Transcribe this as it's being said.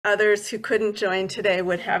others who couldn't join today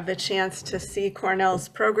would have the chance to see Cornell's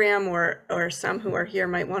program, or some who are here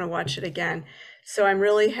might want to watch it again. So I'm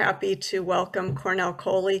really happy to welcome Cornell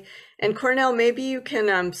Coley. And Cornell, maybe you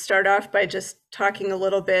can start off by just talking a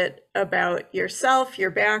little bit about yourself, your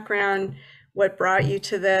background, what brought you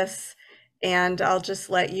to this, and I'll just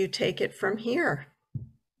let you take it from here.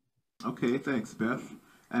 Okay, thanks, Beth.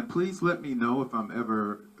 And please let me know if I'm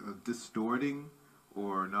ever distorting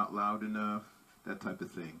or not loud enough, that type of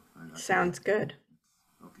thing. I think Sounds good.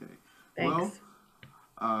 okay. Well, Thanks.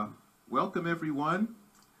 uh, welcome everyone.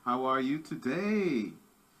 How are you today?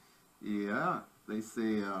 Yeah, they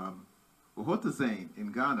say, Zane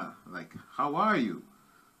in Ghana, like, how are you?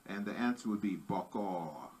 And the answer would be,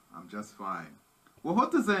 Boko, I'm just fine.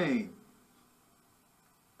 Zane.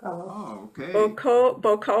 Oh, Oh, okay.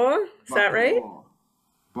 Bokoa, is that right? Boko.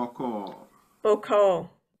 Boko. Boko.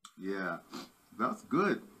 Yeah, that's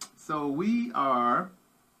good. So we are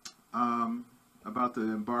um, about to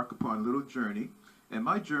embark upon a little journey, and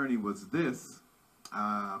my journey was this.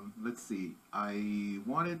 Let's see. I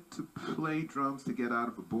wanted to play drums to get out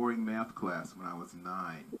of a boring math class when I was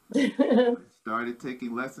 9. I started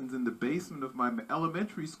taking lessons in the basement of my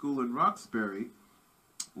elementary school in Roxbury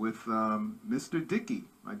with Mr. Dickey,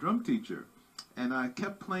 my drum teacher, and I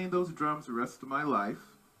kept playing those drums the rest of my life.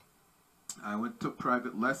 I took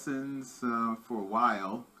private lessons for a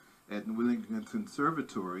while at Willington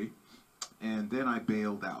Conservatory, and then I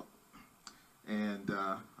bailed out. And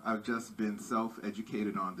I've just been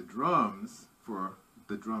self-educated on the drums for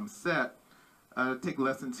the drum set. I take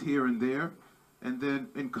lessons here and there. And then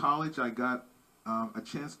in college, I got a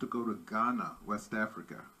chance to go to Ghana, West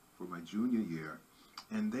Africa, for my junior year.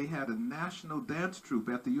 And they had a national dance troupe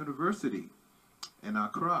at the university in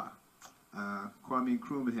Accra. Kwame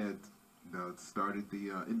Nkrumah had started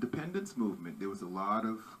the independence movement. There was a lot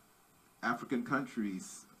of African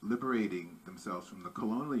countries liberating themselves from the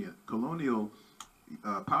colonial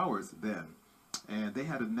powers then. And they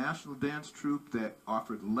had a national dance troupe that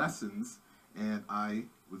offered lessons, and I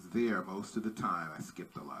was there most of the time. I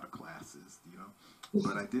skipped a lot of classes, you know.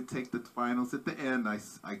 But I did take the finals at the end. I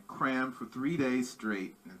crammed for 3 days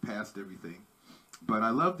straight and passed everything. But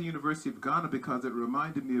I love the University of Ghana because it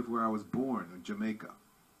reminded me of where I was born in Jamaica.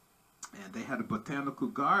 And they had a botanical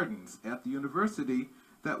gardens at the university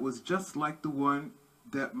that was just like the one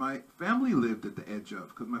that my family lived at the edge of,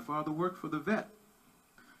 because my father worked for the vet.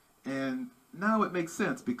 And now it makes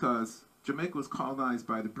sense because Jamaica was colonized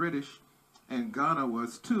by the British and Ghana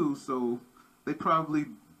was too, so they probably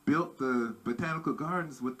built the botanical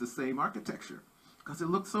gardens with the same architecture because it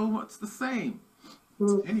looked so much the same.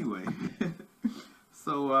 Anyway,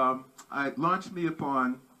 so I launched me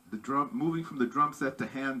upon the moving from the drum set to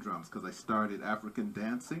hand drums because I started African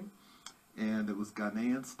dancing, and it was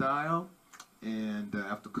Ghanaian style. And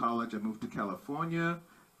after college, I moved to California.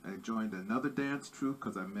 I joined another dance troupe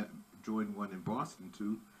because joined one in Boston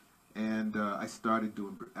too. And I started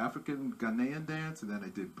doing African Ghanaian dance, and then I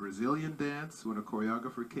did Brazilian dance when a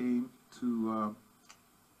choreographer came to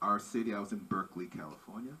our city. I was in Berkeley,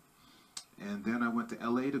 California. And then I went to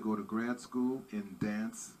LA to go to grad school in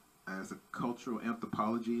dance as a cultural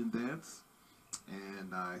anthropology in dance.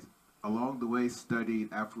 And I, along the way,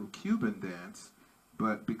 studied Afro-Cuban dance.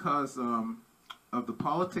 But because of the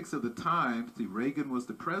politics of the time, Reagan was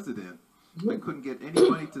the president, I couldn't get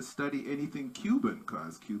anybody to study anything Cuban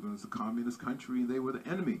because Cuba was a communist country and they were the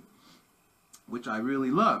enemy, which I really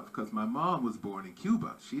love because my mom was born in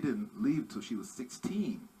Cuba. She didn't leave till she was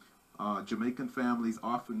 16. Jamaican families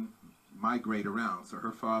often migrate around, so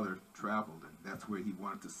her father traveled and that's where he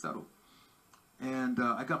wanted to settle. And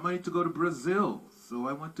I got money to go to Brazil, so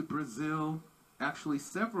I went to Brazil actually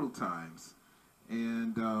several times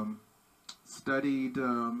and studied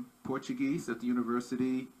Portuguese at the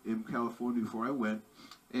university in California before I went.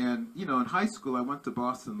 And, you know, in high school, I went to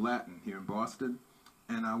Boston Latin here in Boston,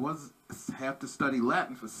 and had to study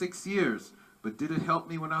Latin for 6 years. But did it help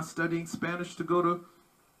me when I was studying Spanish to go to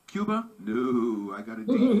Cuba? No, I got a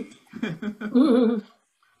D.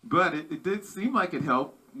 But it did seem like it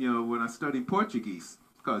helped, you know, when I studied Portuguese,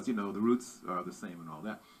 because, you know, the roots are the same and all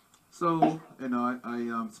that. So, you know,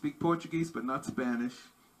 I speak Portuguese, but not Spanish.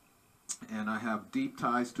 And I have deep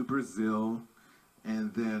ties to Brazil,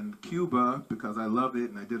 and then Cuba, because I love it,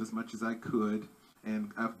 and I did as much as I could,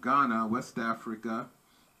 and Ghana, West Africa.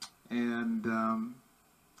 And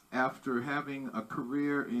after having a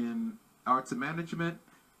career in arts and management,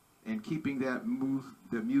 and keeping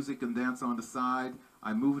the music and dance on the side,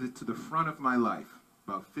 I moved it to the front of my life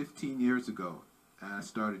about 15 years ago, and I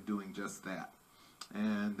started doing just that.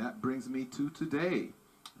 And that brings me to today.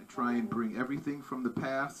 I try and bring everything from the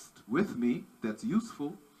past with me that's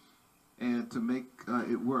useful and to make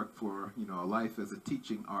it work for, a life as a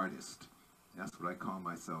teaching artist. That's what I call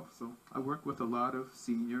myself. So I work with a lot of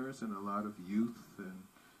seniors and a lot of youth,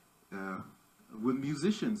 and with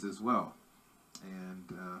musicians as well.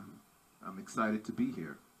 And I'm excited to be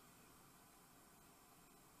here.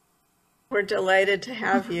 We're delighted to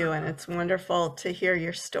have you, and it's wonderful to hear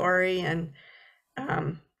your story and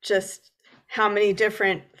just how many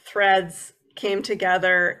different threads came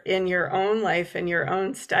together in your own life and your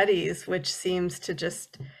own studies, which seems to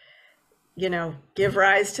just, give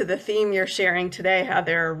rise to the theme you're sharing today, how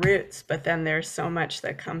there are roots, but then there's so much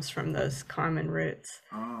that comes from those common roots.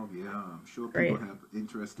 Oh, yeah. I'm sure Great. People have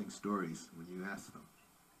interesting stories when you ask them.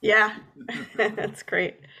 Yeah, that's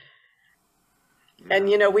great. Yeah.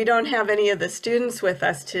 And, we don't have any of the students with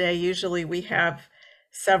us today. Usually we have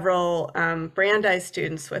several Brandeis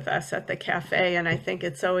students with us at the cafe, and I think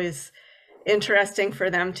it's always interesting for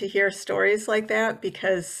them to hear stories like that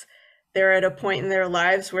because they're at a point in their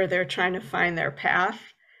lives where they're trying to find their path.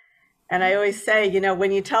 And I always say,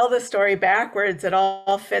 when you tell the story backwards, it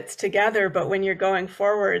all fits together, but when you're going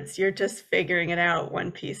forwards, you're just figuring it out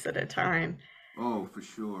one piece at a time. Oh, for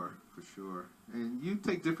sure, for sure. And you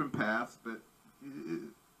take different paths, but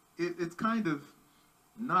it's kind of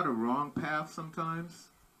not a wrong path sometimes.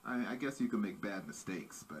 I guess you can make bad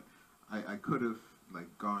mistakes, but I could have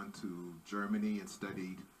gone to Germany and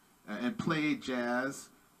studied and played jazz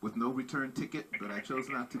with no return ticket, but I chose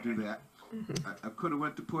not to do that. I could have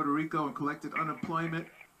went to Puerto Rico and collected unemployment,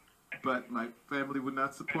 but my family would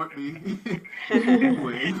not support me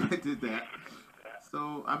anyway. I did that.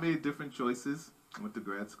 So I made different choices. I went to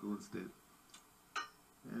grad school instead.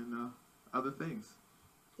 And other things.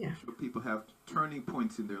 Yeah. I'm sure people have turning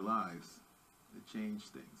points in their lives that change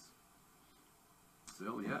things.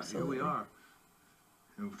 So yeah, Absolutely. Here we are.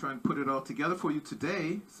 And we're trying to put it all together for you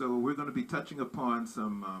today. So we're going to be touching upon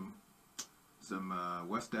some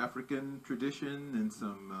West African tradition and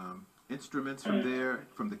some instruments from there,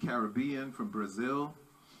 from the Caribbean, from Brazil.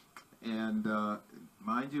 And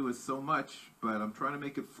mind you, it's so much, but I'm trying to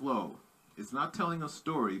make it flow. It's not telling a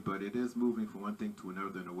story, but it is moving from one thing to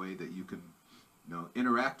another in a way that you can,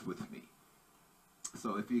 interact with me.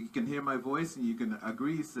 So if you can hear my voice and you can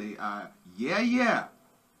agree, say, yeah, yeah.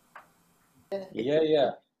 Yeah, yeah. Yeah,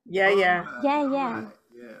 yeah. Yeah, yeah. Right.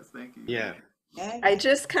 Yes, thank you. Yeah. I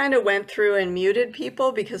just kind of went through and muted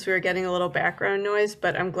people because we were getting a little background noise,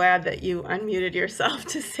 but I'm glad that you unmuted yourself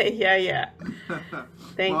to say, yeah, yeah.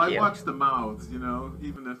 Thank Well, you. I watch the mouths,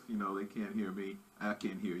 even if, they can't hear me, I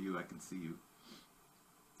can't hear you, I can see you.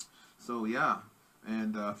 So, yeah,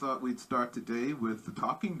 and I thought we'd start today with the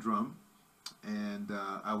talking drum, and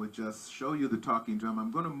I would just show you the talking drum.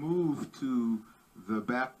 I'm going to move to the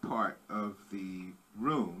back part of the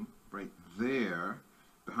room, right there,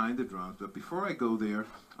 behind the drums. But before I go there,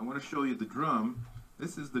 I want to show you the drum.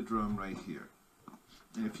 This is the drum right here.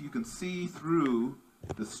 And if you can see through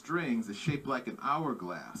the strings, it's shaped like an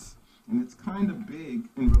hourglass. And it's kind of big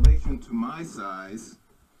in relation to my size.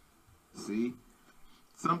 See?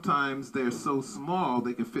 Sometimes they're so small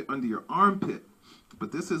they can fit under your armpit.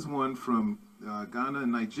 But this is one from Ghana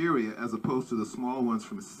and Nigeria as opposed to the small ones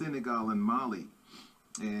from Senegal and Mali.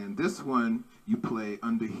 And this one you play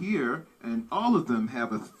under here, and all of them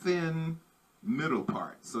have a thin middle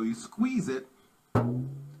part. So you squeeze it, and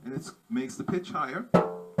it makes the pitch higher.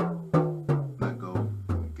 Let go,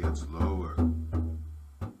 it gets lower.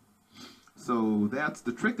 So that's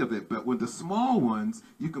the trick of it. But with the small ones,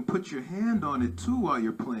 you can put your hand on it too while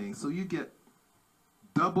you're playing. So you get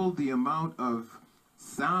double the amount of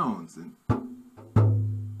sounds, and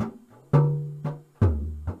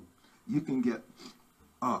you can get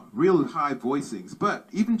real high voicings. But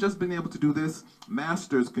even just being able to do this,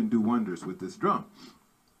 masters can do wonders with this drum.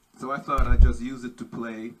 So I thought I'd just use it to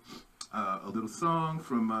play a little song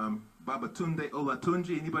from Babatunde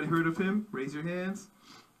Olatunji. Anybody heard of him? Raise your hands.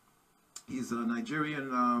 He's a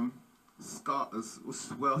Nigerian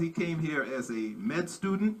well, he came here as a med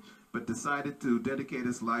student, but decided to dedicate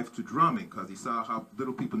his life to drumming because he saw how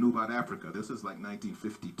little people knew about Africa. This is like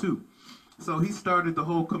 1952. So he started the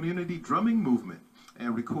whole community drumming movement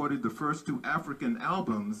and recorded the first two African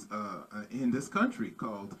albums in this country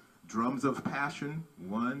called Drums of Passion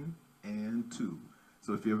 1 and 2.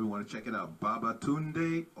 So if you ever want to check it out,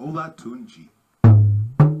 Babatunde Olatunji.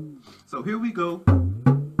 So here we go.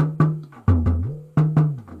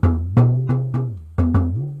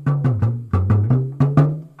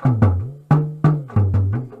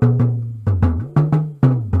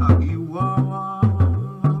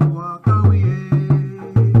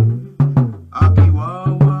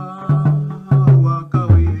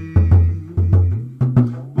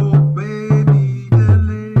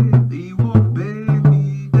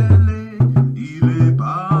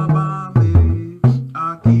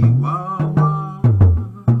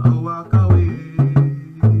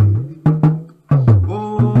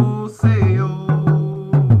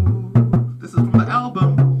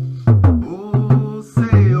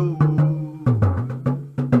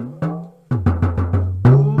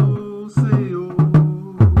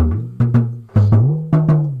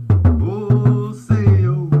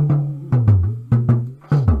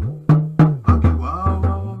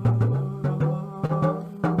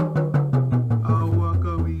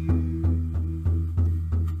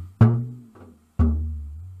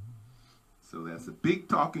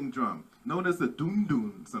 known as the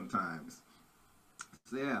dun-dun sometimes.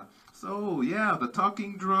 So yeah, the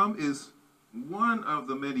talking drum is one of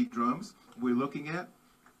the many drums we're looking at.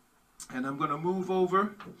 And I'm going to move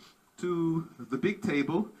over to the big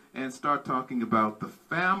table and start talking about the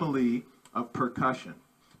family of percussion,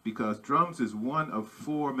 because drums is one of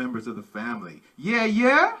 4 members of the family. Yeah,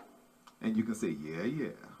 yeah? And you can say, yeah, yeah.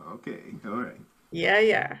 Okay, all right. Yeah,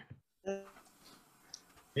 yeah.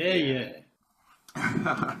 Yeah, yeah.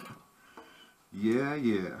 Yeah,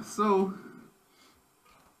 yeah. So,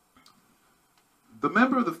 the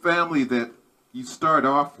member of the family that you start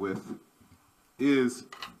off with is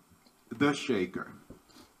the shaker.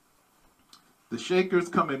 The shakers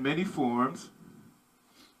come in many forms,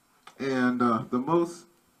 and the most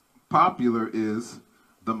popular is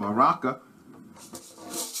the maraca,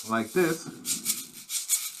 like this.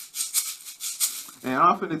 And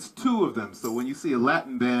often it's 2 of them. So when you see a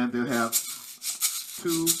Latin band, they'll have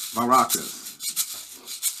 2 maracas.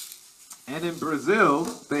 And in Brazil,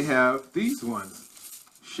 they have these ones,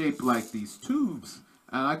 shaped like these tubes.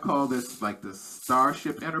 And I call this like the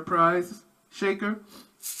Starship Enterprise shaker.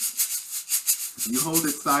 You hold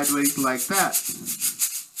it sideways like that.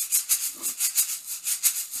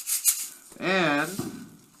 And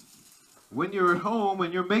when you're at home,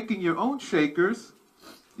 when you're making your own shakers,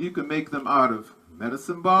 you can make them out of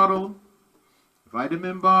medicine bottle,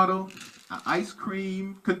 vitamin bottle, an ice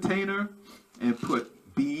cream container, and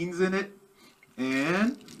put beans in it.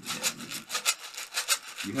 And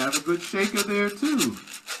you have a good shaker there too.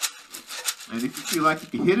 And if you feel like you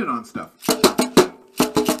can hit it on stuff.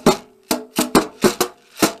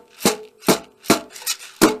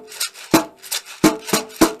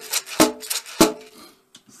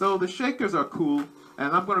 So the shakers are cool,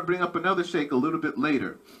 and I'm going to bring up another shake a little bit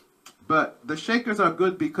later. But the shakers are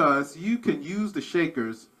good because you can use the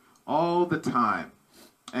shakers all the time.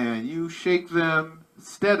 And you shake them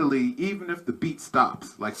steadily even if the beat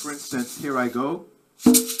stops. Like for instance, here I go.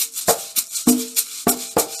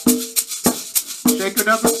 Shaker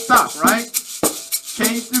doesn't stop, right?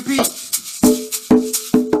 Change the beat.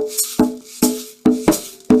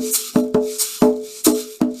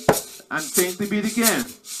 And change the beat again.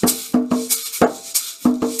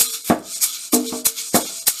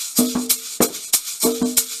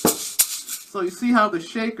 So you see how the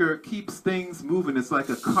shaker keeps things moving. It's like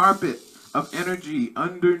a carpet of energy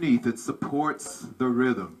underneath. It supports the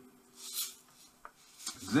rhythm.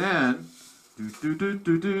 Then,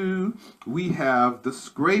 we have the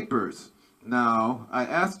scrapers. Now, I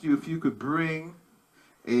asked you if you could bring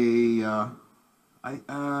a,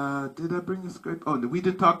 did I bring a scraper? Oh, no, we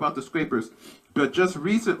did talk about the scrapers. But just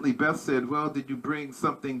recently, Beth said, well, did you bring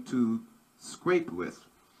something to scrape with?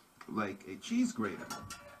 Like a cheese grater.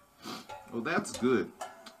 Well, that's good.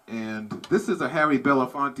 And this is a Harry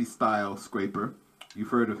Belafonte style scraper. You've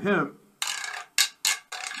heard of him.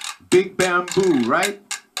 Big bamboo, right?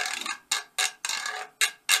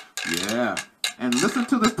 Yeah. And listen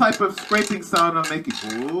to this type of scraping sound I'm making.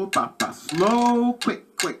 Oh, papa. Slow,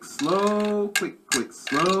 quick, quick, slow, quick, quick,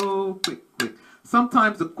 slow, quick, quick.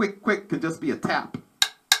 Sometimes the quick, quick can just be a tap.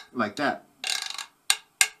 Like that.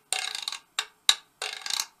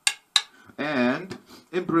 And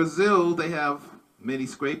in Brazil, they have many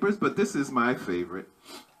scrapers, but this is my favorite.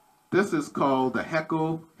 This is called the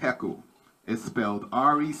Reco Reco. It's spelled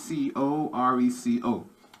R-E-C-O, R-E-C-O.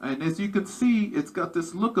 And as you can see, it's got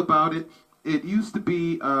this look about it. It used to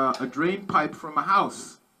be a drain pipe from a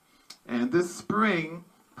house. And this spring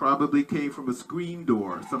probably came from a screen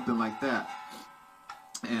door, something like that.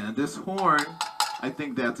 And this horn, I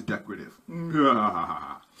think that's decorative.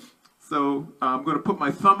 So I'm going to put my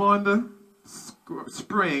thumb on the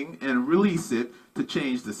spring and release it to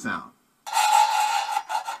change the sound.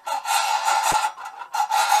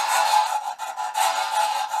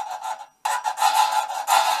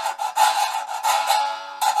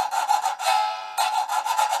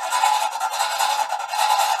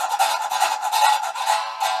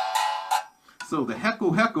 So the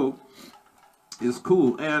Reco Reco is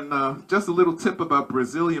cool. And just a little tip about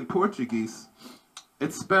Brazilian Portuguese.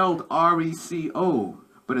 It's spelled R-E-C-O,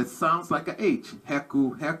 but it sounds like a H,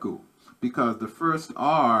 Reco Reco, because the first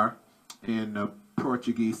R in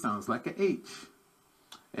Portuguese sounds like a H.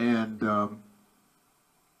 And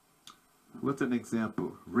what's an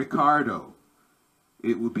example? Ricardo.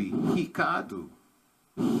 It would be Ricardo.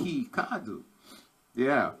 Ricardo.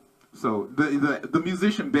 Yeah. So the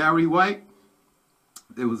musician Barry White,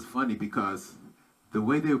 it was funny because the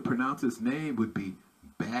way they would pronounce his name would be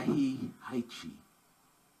Bahi Haichi.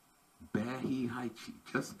 Bahi Haichi.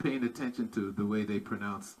 Just paying attention to the way they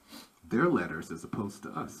pronounce their letters as opposed to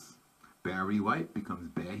us. Barry White becomes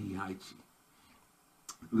Bahi Haichi.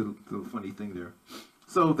 Little funny thing there.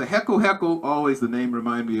 So the Heckle Heckle, always the name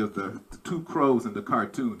remind me of the two crows in the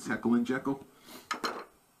cartoons, Heckle and Jekyll.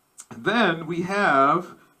 Then we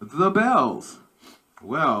have the bells.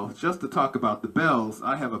 Well, just to talk about the bells,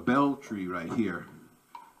 I have a bell tree right here.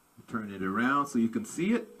 Turn it around so you can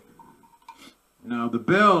see it. Now the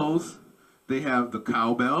bells, they have the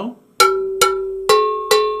cowbell,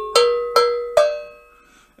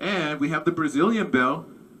 and we have the Brazilian bell.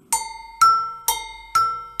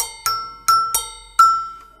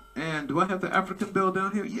 And do I have the African bell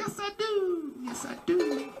down here? Yes, I do. Yes, I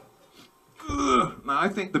do. Ugh. Now I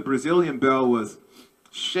think the Brazilian bell was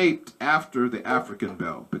shaped after the African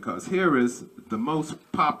bell, because here is the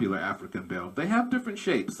most popular African bell. They have different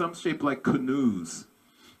shapes, some shaped like canoes.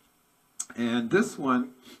 And this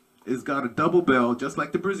one has got a double bell, just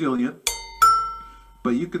like the Brazilian.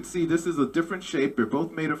 But you can see this is a different shape. They're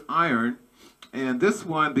both made of iron. And this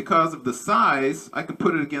one, because of the size, I can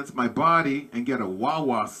put it against my body and get a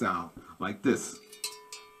wah-wah sound, like this.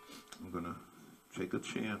 I'm gonna take a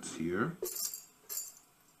chance here.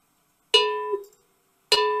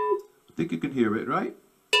 I think you can hear it, right?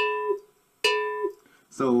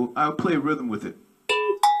 So I'll play rhythm with it.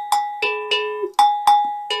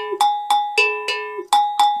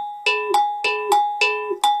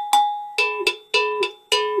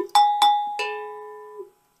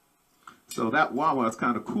 So that wah-wah is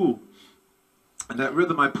kind of cool. And that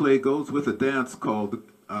rhythm I play goes with a dance called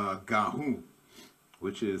Gahun,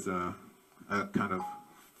 which is a kind of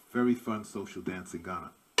very fun social dance in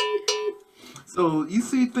Ghana. So you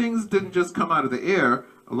see, things didn't just come out of the air.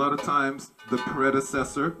 A lot of times the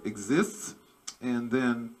predecessor exists, and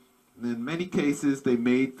then in many cases they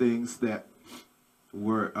made things that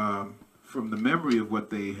were from the memory of what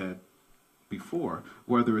they had before,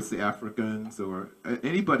 whether it's the Africans or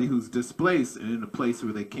anybody who's displaced and in a place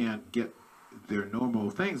where they can't get their normal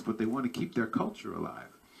things, but they want to keep their culture alive.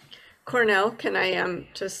 Cornell, can I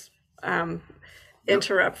just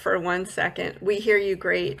interrupt for 1 second? We hear you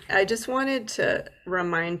great. I just wanted to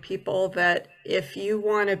remind people that if you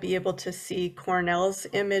want to be able to see Cornell's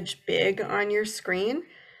image big on your screen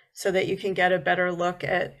so that you can get a better look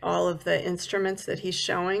at all of the instruments that he's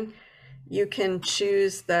showing, you can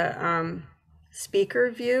choose the speaker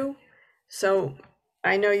view. So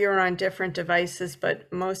I know you're on different devices, but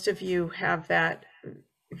most of you have that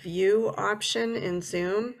view option in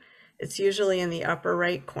Zoom. It's usually in the upper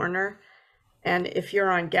right corner. And if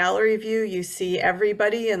you're on gallery view, you see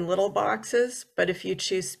everybody in little boxes. But if you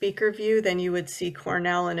choose speaker view, then you would see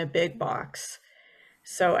Cornell in a big box.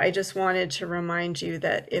 So I just wanted to remind you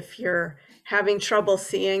that if you're having trouble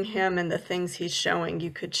seeing him and the things he's showing, you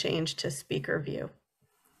could change to speaker view.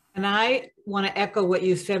 And I want to echo what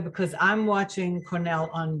you said, because I'm watching Cornell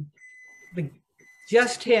on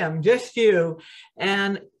just him, just you.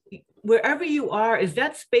 And wherever you are, is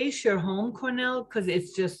that space your home, Cornell? Because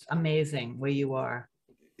it's just amazing where you are.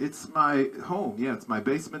 It's my home. Yeah, it's my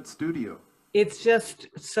basement studio. It's just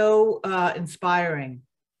so inspiring.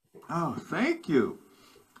 Oh, thank you.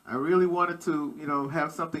 I really wanted to,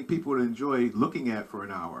 have something people would enjoy looking at for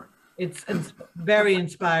an hour. It's very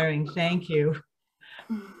inspiring. Thank you.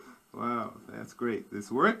 Wow, that's great. It's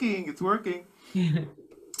working. It's working.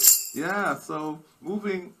 Yeah, so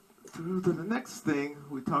moving through to the next thing,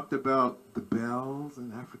 we talked about the bells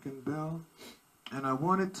and African bell. And I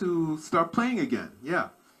wanted to start playing again.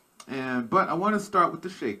 Yeah. But I want to start with the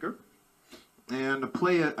shaker and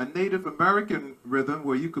play a Native American rhythm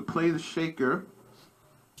where you could play the shaker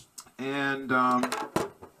and I'll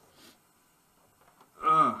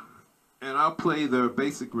play the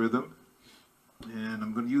basic rhythm. And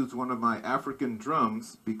I'm going to use one of my African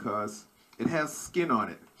drums because it has skin on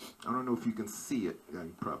it. I don't know if you can see it. Yeah,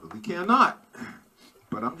 you probably cannot.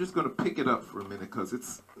 But I'm just going to pick it up for a minute because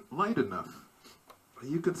it's light enough.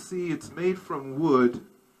 You can see it's made from wood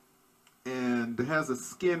and it has a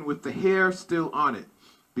skin with the hair still on it.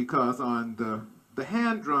 Because on the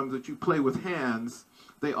hand drums that you play with hands,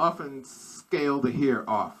 they often scale the hair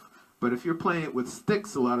off. But if you're playing it with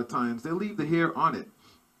sticks, a lot of times, they leave the hair on it.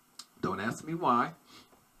 Don't ask me why.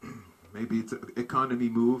 Maybe it's an economy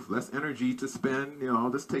move, less energy to spend, all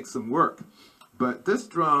this takes some work. But this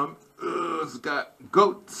drum has got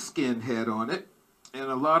goat skin head on it, and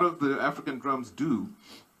a lot of the African drums do.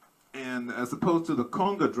 And as opposed to the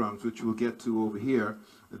conga drums, which we'll get to over here,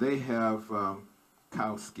 they have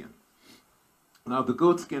cow skin. Now the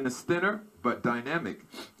goat skin is thinner, but dynamic.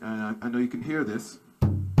 And I know you can hear this.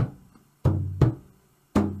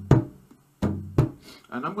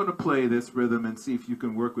 And I'm going to play this rhythm and see if you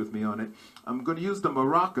can work with me on it. I'm going to use the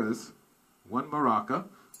maracas, one maraca.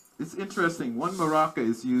 it's interesting. One maraca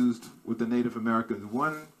is used with the Native Americans,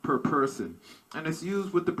 one per person. And it's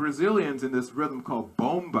used with the Brazilians in this rhythm called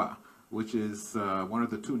bomba, which is one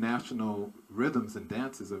of the two national rhythms and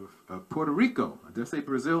dances of Puerto Rico. Did I say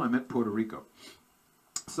Brazil? I meant Puerto Rico.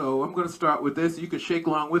 So I'm going to start with this. You can shake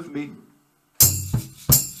along with me.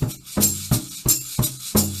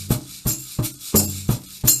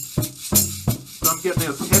 So I'm getting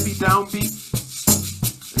this heavy downbeat.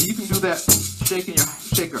 And you can do that shaking your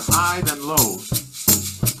shaker high then low.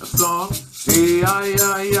 A song. Hey, ya,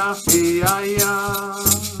 hey, ya.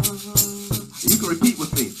 You can repeat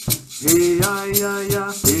with me. Hey, ya, hey,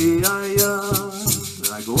 ya.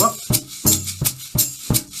 Then I go up.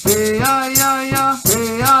 Hey, ya, hey, ya.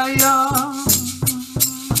 Hey,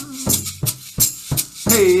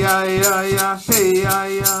 ya,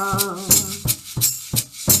 hey, ya.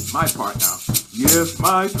 My part now. Yes,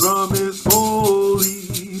 my drum is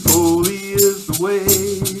holy, holy is the way.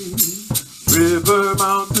 River,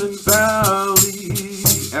 mountain, valley,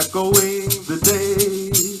 echoing the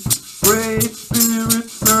day. Great spirit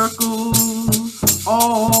circle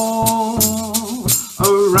all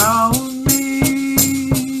around me.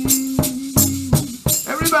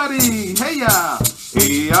 Everybody, hey ya,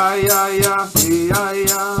 hey ya, hey ya.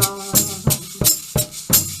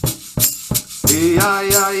 Hey ya,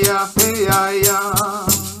 hey ya. Hey ya, hey ya.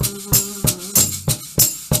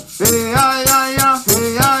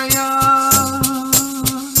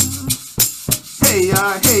 Hey ya,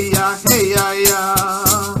 hey ya, hey ya.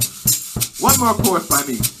 One more chorus by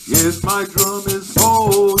me. Yes, my drum is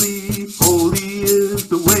holy, holy is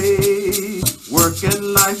the way. Work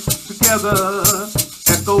and life together,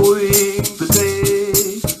 echoing the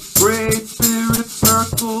day. Great spirit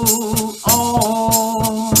circle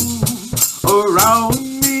all around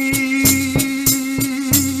me.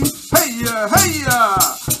 Hey ya, hey ya.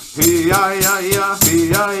 Hey ya, hey ya. Hey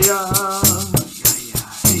ya, hey ya.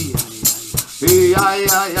 Hey ya,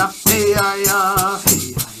 hey ya.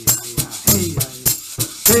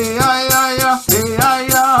 Hey ya, hey ya, hey ya.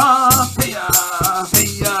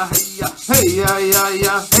 Hey ya, hey ya. Hey ya, hey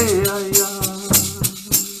ya.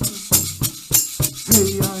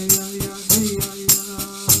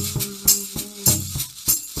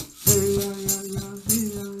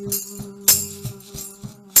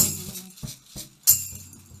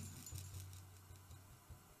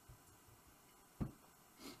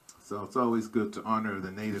 So it's always good to honor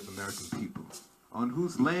the Native American people, on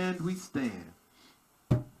whose land we stand.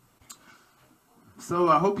 So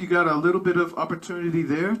I hope you got a little bit of opportunity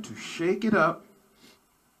there to shake it up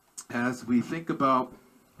as we think about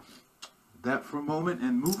that for a moment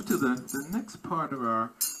and move to the next part of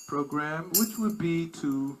our program, which would be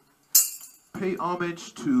to pay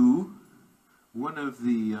homage to one of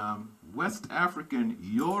the West African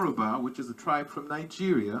Yoruba, which is a tribe from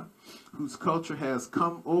Nigeria, whose culture has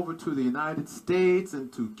come over to the United States and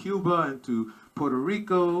to Cuba and to Puerto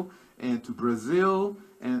Rico and to Brazil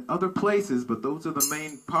and other places, but those are the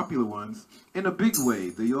main popular ones, in a big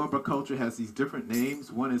way. The Yoruba culture has these different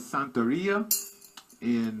names. One is Santeria,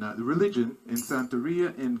 in the religion in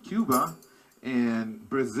Santeria in Cuba, and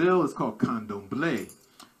Brazil is called Candomblé.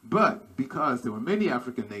 But because there were many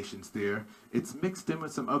African nations there, it's mixed in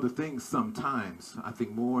with some other things sometimes. I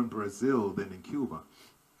think more in Brazil than in Cuba.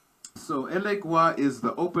 So Elegua is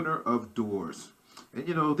the opener of doors. And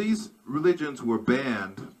you know, these religions were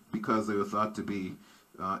banned because they were thought to be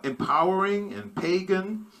empowering and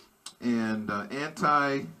pagan and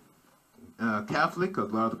anti-Catholic. A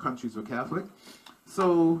lot of the countries were Catholic.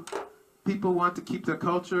 So people want to keep their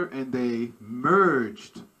culture, and they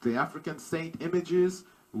merged the African saint images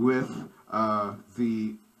with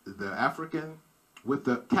the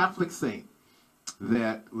Catholic saint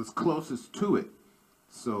that was closest to it.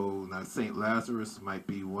 So now Saint Lazarus might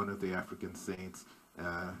be one of the African saints.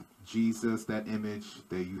 Jesus, that image,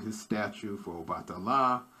 they use his statue for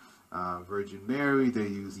Obatala. Virgin Mary, they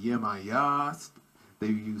use Yemaya. They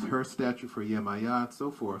use her statue for Yemaya, and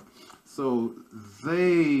so forth. So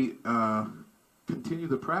they continue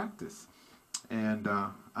the practice. And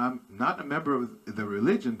I'm not a member of the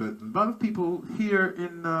religion, but a lot of people here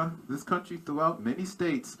in this country, throughout many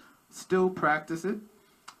states, still practice it.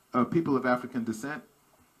 People of African descent,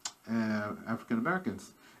 African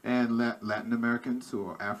Americans, and Latin Americans who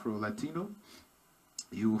are Afro-Latino,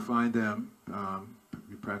 you will find them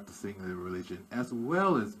practicing the religion as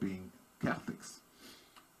well as being Catholics.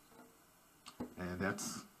 And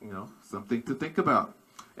that's, you know, something to think about.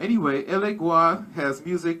 Anyway, Elegua has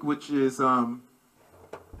music which is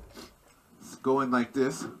going like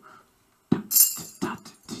this.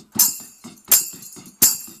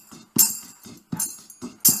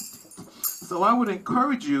 So I would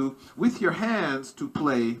encourage you with your hands to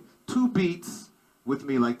play 2 beats with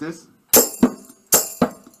me like this.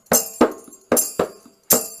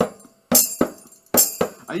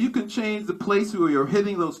 You can change the place where you're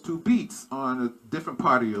hitting those 2 beats on a different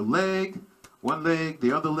part of your leg. One leg,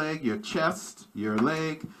 the other leg, your chest, your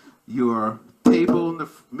leg, your table in the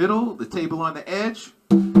middle, the table on the edge.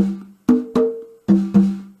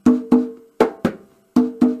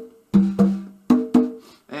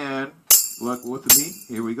 And look with me.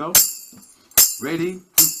 Here we go. Ready?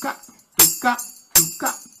 Tuka, tuka,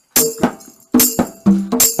 tuka, tuka.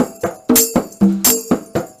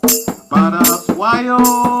 Para suayo.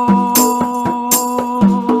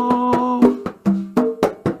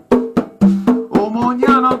 O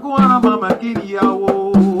mañana guana mama quería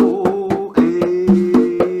wo.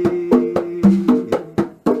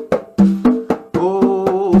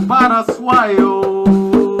 O para suayo.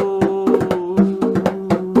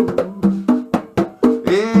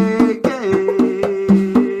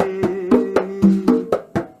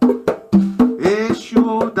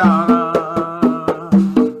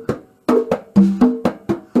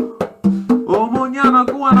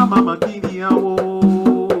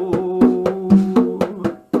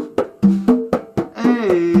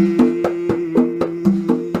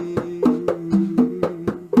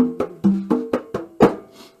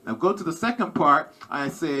 Now go to the second part. I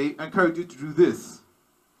encourage you to do this.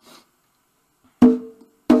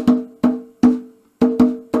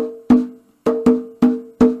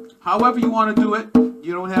 However you want to do it,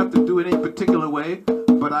 you don't have to do it any particular way,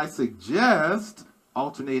 but I suggest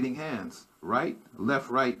alternating hands. Right, left,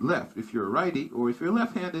 left. If you're a righty, or if you're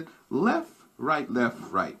left-handed, left, right, left,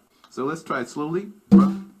 right. So let's try it slowly.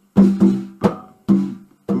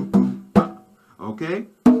 Okay?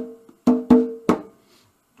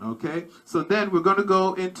 Okay, so then we're going to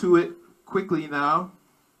go into it quickly now.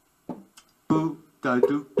 Boo, da,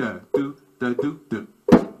 do, da, do, da, do, do.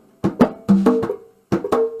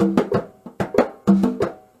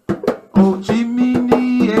 Oh,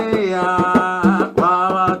 Jiminy, yeah,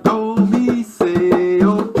 Baba, do me say,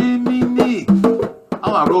 oh, Jiminy,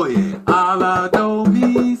 ala roye, ala do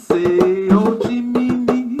me say, oh,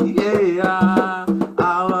 Jiminy, yeah,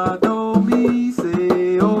 ala do me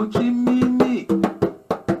say, oh, Jiminy,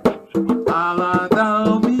 ala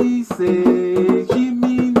do me say,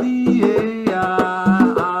 Jiminy,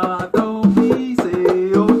 yeah, ala do me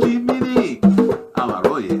say, oh, Jiminy, ala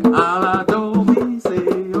roye, ala do me say,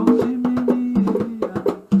 oh,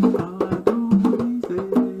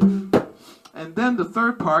 and then the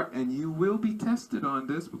third part, and you will be tested on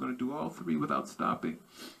this. We're going to do all 3 without stopping.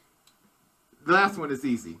 The last one is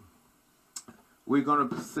easy. We're going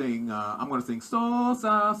to sing, I'm going to sing so,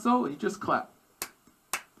 sa, so, and you just clap.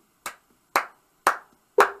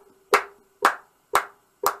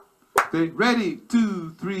 Okay, ready,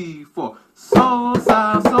 2, 3, 4. So,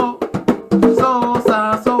 sa, so, so,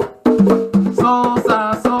 sa, so, so,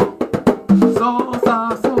 sa, so, so,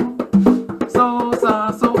 sa, so, so,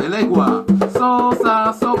 sa, so, elegua, so,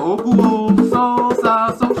 sa, so, oguo, so,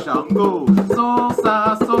 sa, so, shango, so,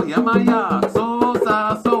 sa, so, yamaya, so,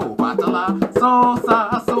 sa, so, batala, so,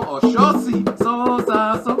 sa, so, oshosi, so,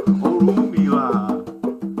 sa, so, orumila.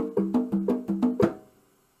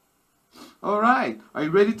 All right, are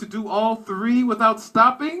you ready to do all 3 without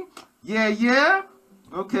stopping? Yeah, yeah?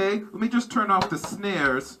 Okay, let me just turn off the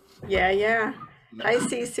snares. Yeah. Hi,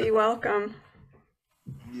 Cece, welcome.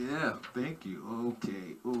 Yeah, thank you.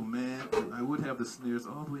 Okay. Oh, man, I would have the snares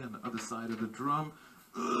all the way on the other side of the drum,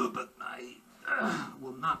 but I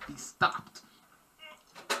will not be stopped.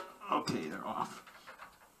 Okay, they're off.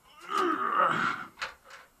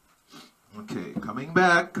 Okay, coming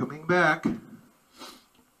back.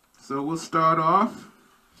 So we'll start off.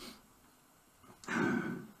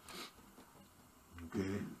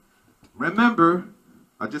 Okay. Remember,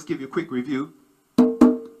 I'll just give you a quick review.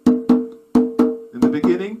 In the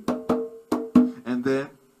beginning, and then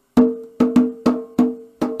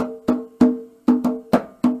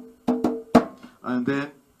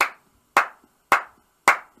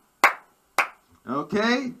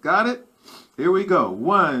okay, got it? Here we go.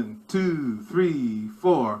 1, 2, 3,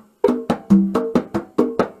 4.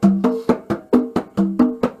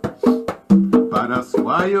 Para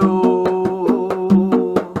suayo.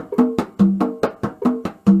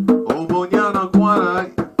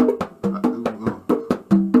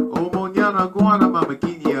 Guana mama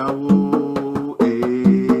guinea o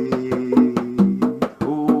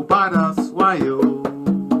o para suayo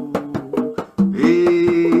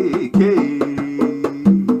ke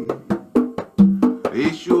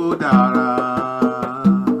shodara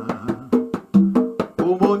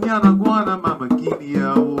o monyana guana mama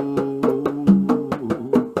guinea o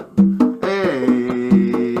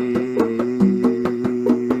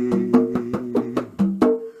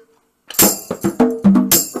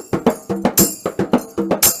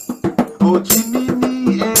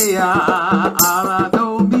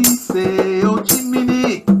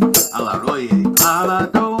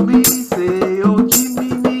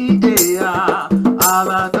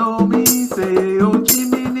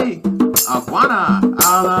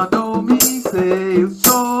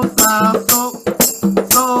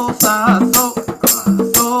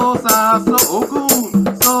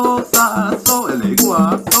sa, so,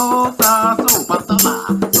 elegua, so, sa, so,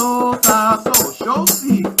 patama, so, sa, so,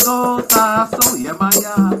 shosi, so, sa, so,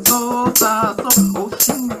 yemaya, so, sa, so,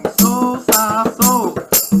 oshin, so, sa, so,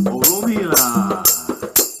 oromila.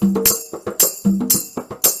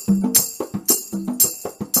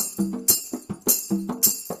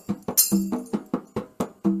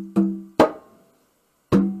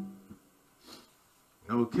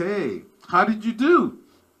 Okay, how did you do?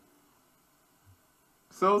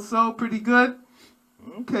 So, pretty good?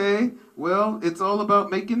 Okay, well, it's all about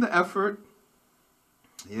making the effort.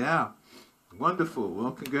 Yeah, wonderful.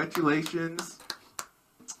 Well, congratulations.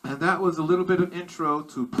 And that was a little bit of intro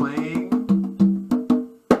to playing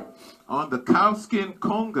on the cowskin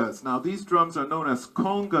congas. Now, these drums are known as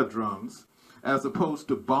conga drums as opposed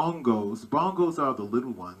to bongos. Bongos are the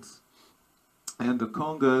little ones. And the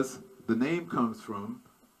congas, the name comes from,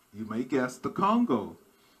 you may guess, the Congo,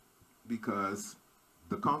 because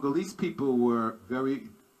the Congolese people were very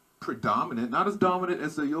predominant, not as dominant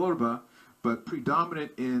as the Yoruba, but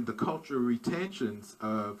predominant in the cultural retentions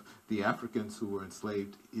of the Africans who were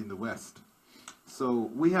enslaved in the West.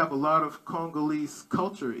 So we have a lot of Congolese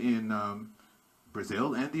culture in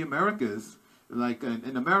Brazil and the Americas. Like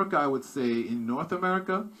in America, I would say in North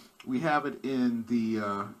America, we have it in the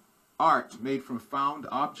art made from found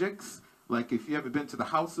objects. Like if you ever been to the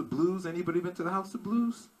House of Blues, anybody been to the House of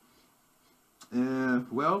Blues?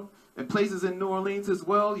 Well, in places in New Orleans as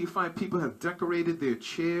well, you find people have decorated their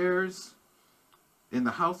chairs in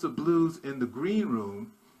the House of Blues in the green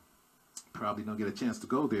room. Probably don't get a chance to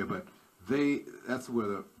go there, but that's where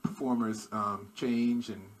the performers change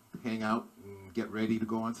and hang out and get ready to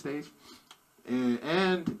go on stage.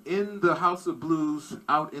 And in the House of Blues,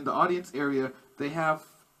 out in the audience area, they have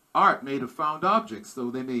art made of found objects. So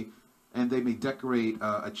they may decorate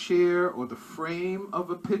a chair or the frame of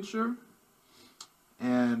a picture,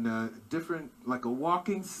 and different, like a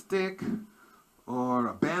walking stick or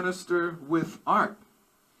a banister with art.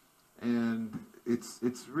 And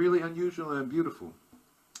it's really unusual and beautiful.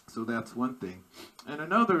 So that's one thing. And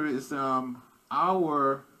another is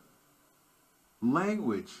our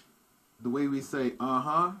language. The way we say,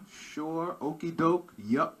 uh-huh, sure, okie doke,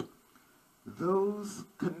 yup. Those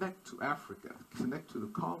connect to Africa, connect to the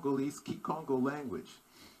Congolese Kikongo language.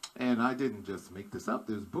 And I didn't just make this up,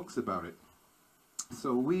 there's books about it.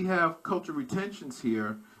 So we have cultural retentions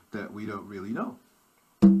here that we don't really know.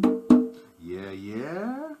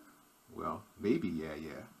 Yeah? Well, maybe yeah,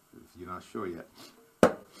 if you're not sure yet.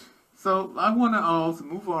 So I want to also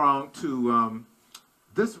move on to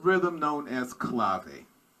this rhythm known as clave.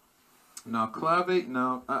 Now clave,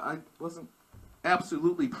 I wasn't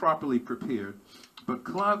absolutely properly prepared, but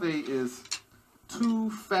clave is two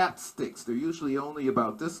fat sticks. They're usually only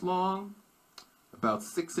about this long, about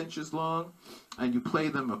 6 inches long, and you play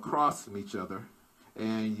them across from each other,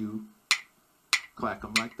 and you clack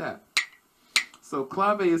them like that. So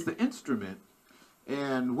clave is the instrument,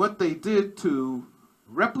 and what they did to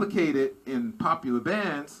replicate it in popular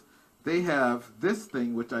bands, they have this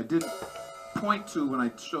thing, which I didn't point to when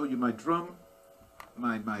I show you my drum,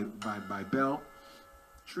 my bell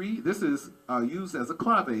tree. This is used as a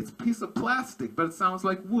clave. It's a piece of plastic, but it sounds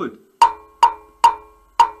like wood.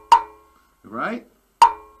 Right?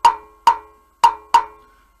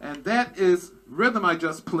 And that is rhythm I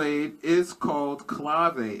just played is called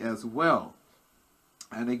clave as well.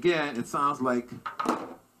 And again, it sounds like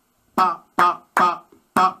pop, pop, pop,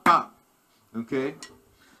 pop, pop. Okay?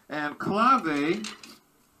 And clave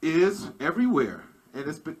is everywhere. And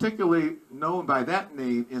it's particularly known by that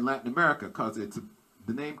name in Latin America because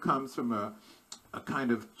the name comes from a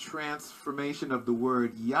kind of transformation of the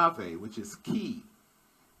word llave, which is key,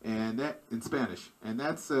 and that in Spanish. And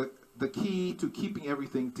that's the key to keeping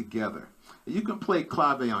everything together. And you can play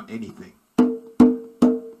clave on anything.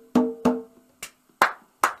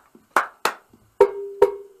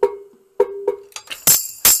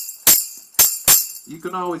 You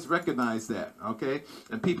can always recognize that, okay?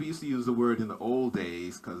 And people used to use the word in the old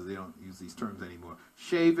days because they don't use these terms anymore.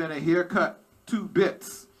 Shave and a haircut, 2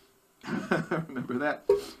 bits. Remember that?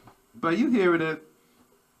 But you hear it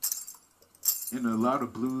in a lot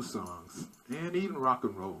of blues songs and even rock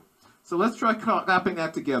and roll. So let's try clapping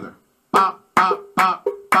that together. Pop, pop, pop,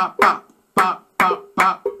 pop, pop, pop, pop,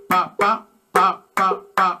 pop, pop, pop, pop, pop, pop,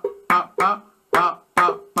 pop, pop, pop,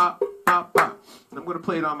 pop, pop, pop, pop. And I'm going to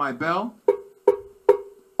play it on my bell.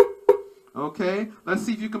 Okay, let's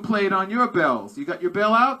see if you can play it on your bells. You got your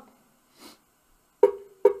bell out?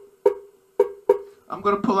 I'm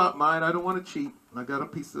going to pull out mine. I don't want to cheat. I got a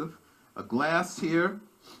piece of a glass here,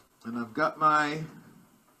 and I've got my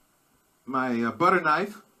butter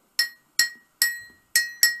knife.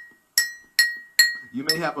 You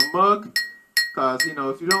may have a mug, because, you know,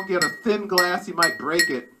 if you don't get a thin glass, you might break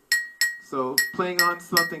it. So playing on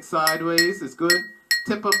something sideways is good.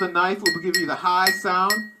 Tip of the knife will give you the high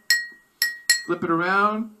sound. Flip it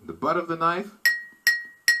around, the butt of the knife,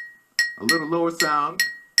 a little lower sound.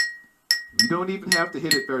 You don't even have to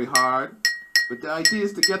hit it very hard, but the idea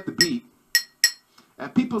is to get the beat.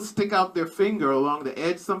 And people stick out their finger along the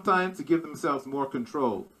edge sometimes to give themselves more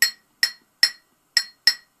control.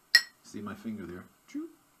 See my finger there?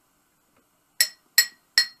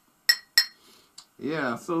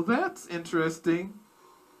 Yeah, so that's interesting.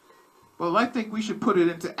 Well, I think we should put it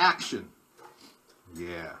into action.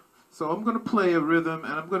 Yeah. So I'm going to play a rhythm,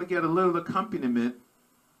 and I'm going to get a little accompaniment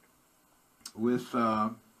with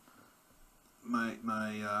my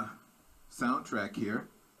soundtrack here,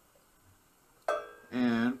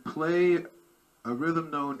 and play a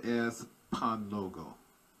rhythm known as pan logo.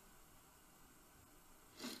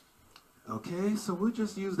 Okay, so we'll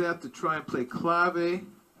just use that to try and play clave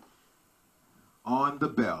on the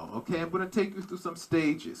bell. Okay, I'm going to take you through some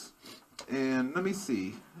stages. And let me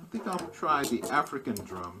see. I think I'll try the African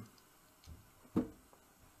drum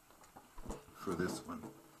for this one.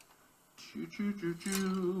 Choo choo choo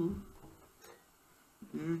choo.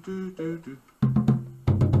 Do do do do.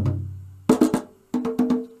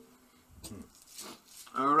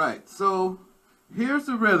 All right, so here's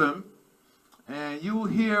the rhythm, and you will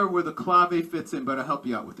hear where the clave fits in, but I'll help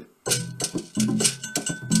you out with it.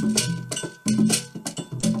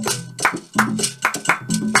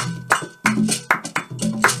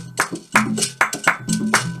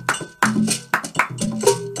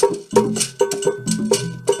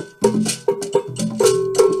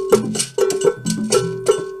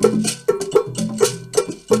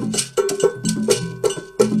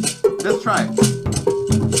 Let's try it.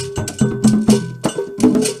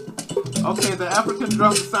 Okay, the African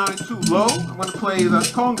drum is sounding too low. I'm going to play the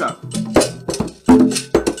conga.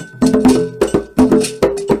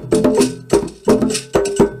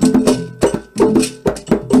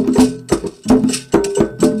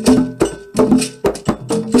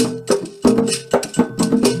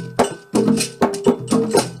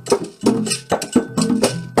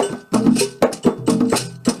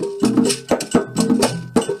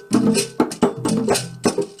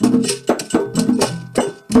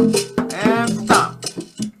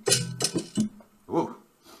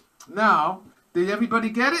 Now, did everybody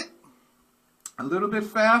get it? A little bit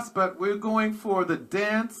fast, but we're going for the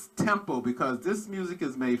dance tempo because this music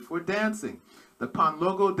is made for dancing. The pan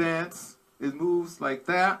logo dance, it moves like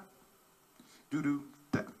that. Doo-doo,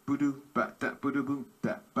 da, boo-doo, ba, da, boo-doo, boo,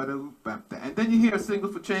 da, ba-doo, ba, da. And then you hear a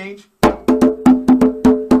single for change.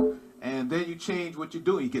 And then you change what you're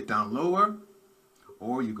doing. You get down lower,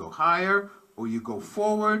 or you go higher, or you go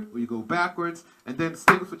forward, or you go backwards, and then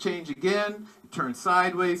single for change again. You turn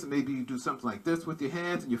sideways, and maybe you do something like this with your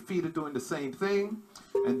hands, and your feet are doing the same thing.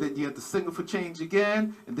 And then you have the single for change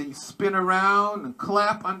again, and then you spin around and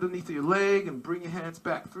clap underneath your leg and bring your hands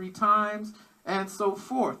back 3 times, and so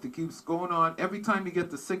forth. It keeps going on. Every time you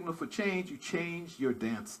get the signal for change, you change your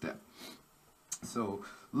dance step. So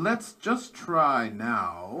let's just try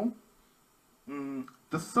now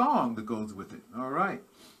the song that goes with it. All right.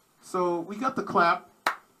 So we got the clap,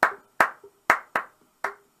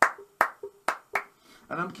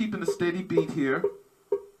 and I'm keeping a steady beat here,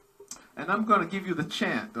 and I'm going to give you the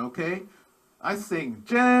chant, okay? I sing,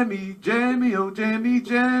 jammy, jammy, oh jammy,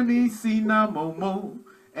 jammy, sinamomo,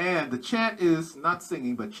 and the chant is not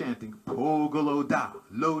singing, but chanting, pogolo da,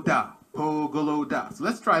 lo da, pogolo da. So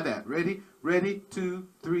let's try that. Ready? Ready, 2,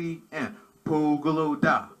 3, and pogolo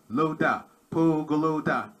da, lo da, pogolo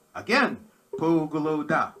da. Again, pogolo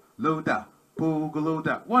da. Lo da, pogolo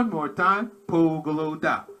da. One more time, pogolo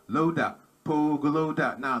da, lo da, pogolo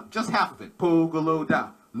da. Now just half of it, pogolo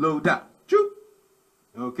da, lo da. Choo.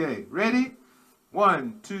 Okay, ready?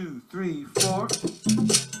 1, 2, 3, 4.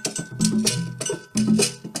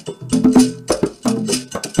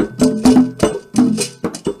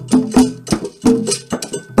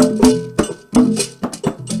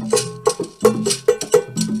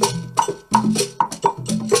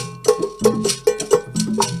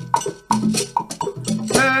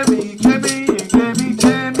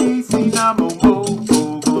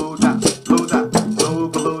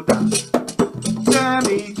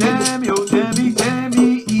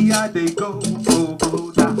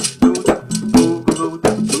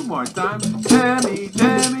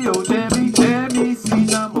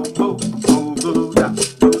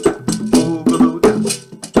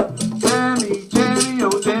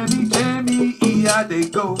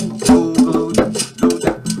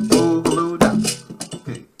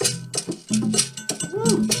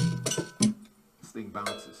 thing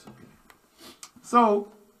bounces. Okay.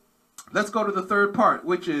 So let's go to the third part,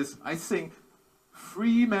 which is I sing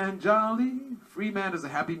free man jolly. Free man is a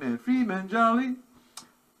happy man. Free man jolly.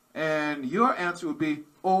 And your answer would be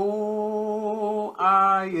oh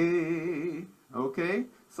I a. Okay?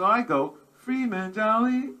 So I go free man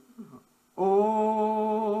jolly.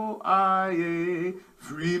 Oh I a.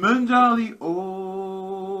 Freeman jolly.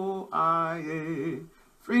 Oh I a.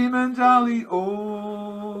 Freeman jolly.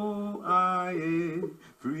 Oh I a.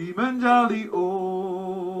 Freeman jolly.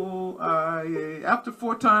 Oh I a. After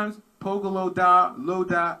 4 times, pogolo da, lo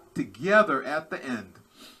da together at the end.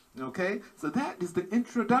 Okay, so that is the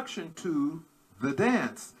introduction to the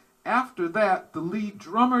dance. After that, the lead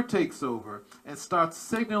drummer takes over and starts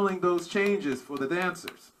signaling those changes for the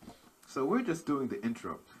dancers. So we're just doing the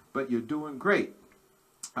intro, but you're doing great.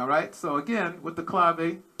 All right, so again, with the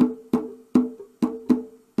clave.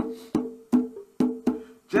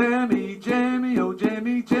 Jammy, jammy, oh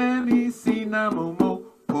jammy, jammy, si na mo mo,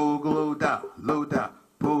 pogolo da, lo da,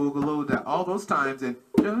 pogolo da. All those times, and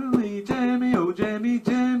jammy, jammy, oh jammy,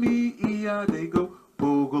 jammy, ia they go,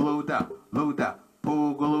 pogolo da, lo da,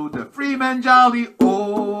 pogolo da. Freeman jolly,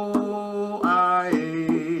 oh I,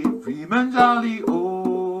 Freeman jolly,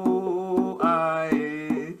 oh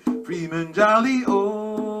I, Freeman jolly,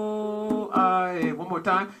 oh I. One more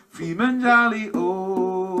time, Freeman jolly,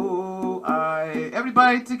 oh I.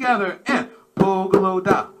 Everybody together, and pogolo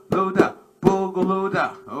da, lo da, pogolo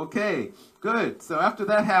da. Okay, good. So after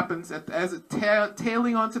that happens, as it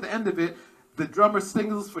tailing on to the end of it, the drummer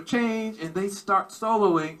signals for change, and they start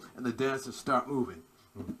soloing, and the dancers start moving.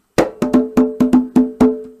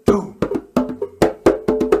 Boom.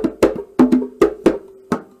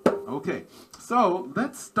 Okay, so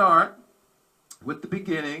let's start with the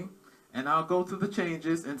beginning, and I'll go through the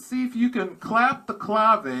changes and see if you can clap the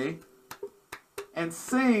clave and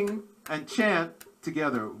sing and chant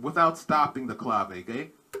together without stopping the clave,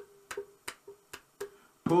 okay?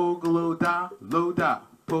 Pogolo da, lo da,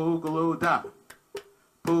 pogolo da,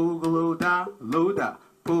 pogolo da, lo da,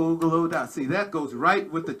 pogolo da. See, that goes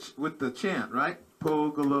right with the chant, right?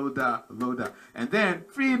 Pogolo da, lo da. And then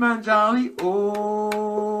Freeman jolly,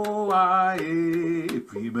 oh I,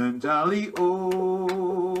 Freeman jolly,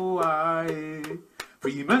 oh I,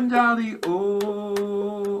 Freeman jolly,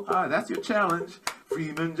 oh I. That's your challenge.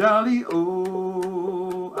 Freeman jolly,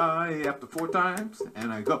 oh I. After 4 times,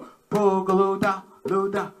 and I go pogolo da, lo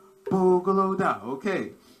da, pogolo da.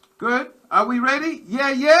 Okay, good. Are we ready?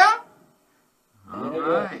 Yeah, yeah. All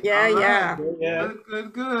right. Yeah, all yeah. right. Yeah. Good,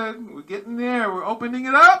 good, good. We're getting there. We're opening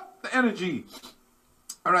it up. The energy.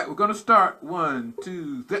 All right, we're gonna start. 1,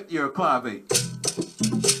 2, 3. Your clave.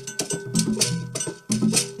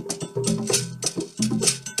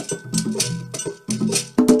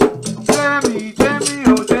 Jammy, jammy,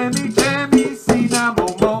 oh jammy, jammy, si na mo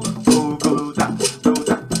mo, pogolo da, lo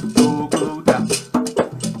da, pogolo da.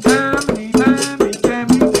 Jammy, jammy,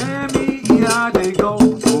 jammy, jammy, yeah they go,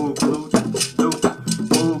 pogolo da, lo da,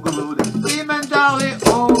 pogolo da. Freeman jolly,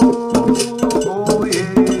 oh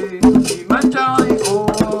yeah, Freeman jolly, oh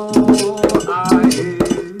ah yeah,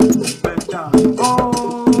 Freeman jolly, oh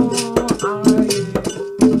ah yeah,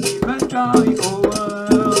 Freeman jolly, oh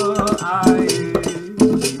ah yeah.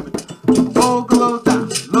 Pogolo da,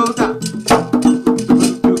 lo da.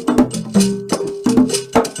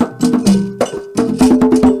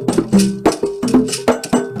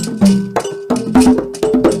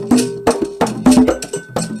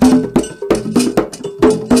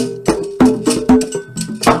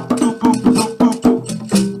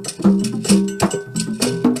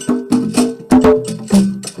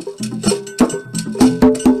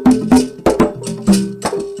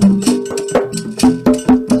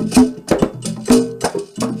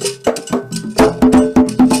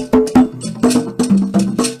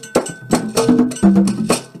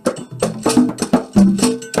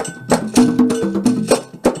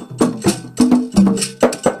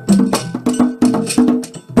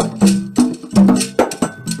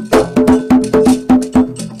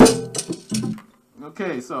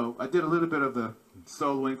 Okay, so I did a little bit of the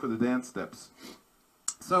soloing for the dance steps.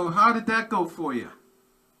 So how did that go for you?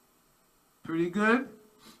 Pretty good?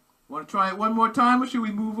 Want to try it one more time, or should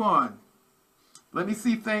we move on? Let me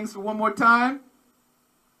see things for one more time.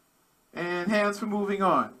 And hands for moving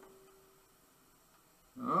on.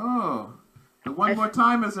 Oh, the one more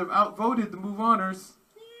timers have outvoted the move-oners.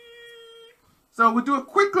 So we'll do it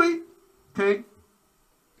quickly. Okay.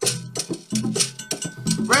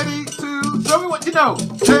 Ready to tell me what you know.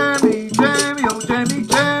 Jammy, jammy, oh jammy,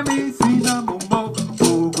 jammy, see na mo mo,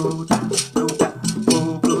 pogo da, do da,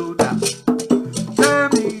 pogo da.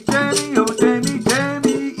 Jammy, jammy, oh jammy,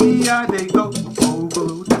 jammy, e-I they go,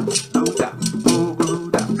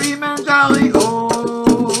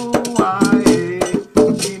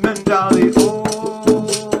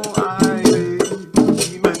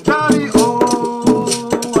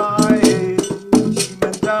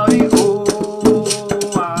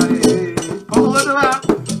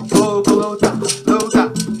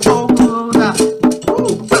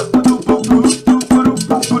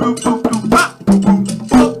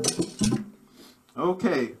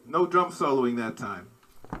 soloing that time.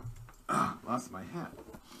 Lost my hat.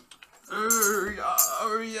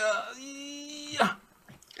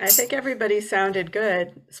 I think everybody sounded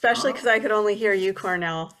good, especially because I could only hear you,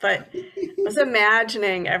 Cornell. But I was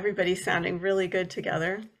imagining everybody sounding really good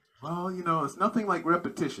together. Well, you know, it's nothing like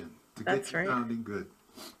repetition to get That's you right. sounding good.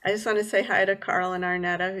 I just want to say hi to Carl and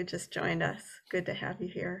Arnetta, who just joined us. Good to have you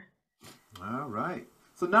here. All right.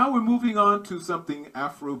 So now we're moving on to something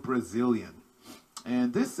Afro-Brazilian.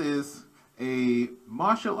 And this is a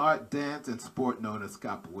martial art dance and sport known as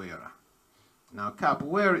capoeira. Now,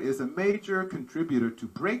 capoeira is a major contributor to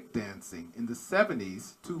breakdancing. In the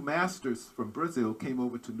 70s, two masters from Brazil came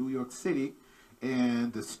over to New York City,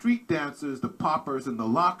 and the street dancers, the poppers and the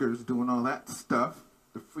lockers doing all that stuff,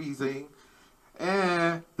 the freezing,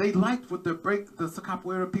 and they liked what the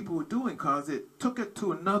capoeira people were doing because it took it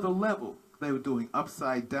to another level. They were doing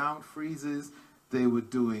upside down freezes, they were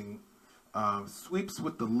doing sweeps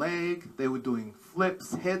with the leg, they were doing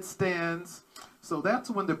flips, headstands. So that's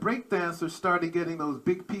when the breakdancers started getting those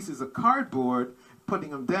big pieces of cardboard, putting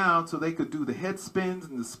them down so they could do the head spins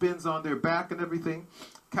and the spins on their back and everything.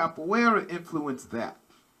 Capoeira influenced that.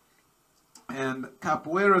 And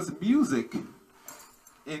capoeira's music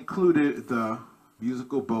included the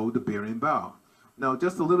musical bow, the berimbau. Now,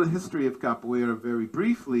 just a little history of capoeira very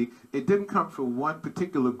briefly. It didn't come from one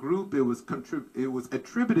particular group. It was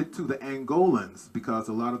attributed to the Angolans because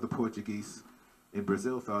a lot of the Portuguese in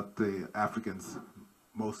Brazil thought the Africans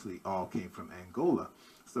mostly all came from Angola.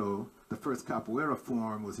 So the first capoeira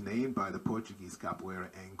form was named by the Portuguese Capoeira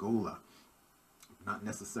Angola. Not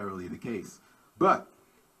necessarily the case, but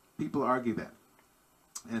people argue that.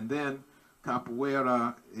 And then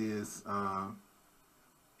capoeira is a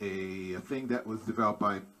thing that was developed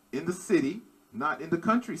in the city, not in the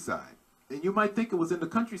countryside. And you might think it was in the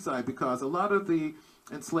countryside because a lot of the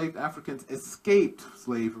enslaved Africans escaped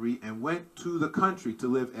slavery and went to the country to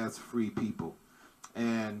live as free people.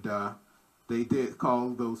 And they did call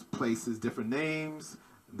those places different names.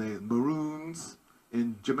 The Maroons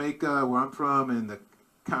in Jamaica, where I'm from, and the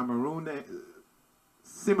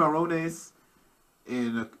Cimarrones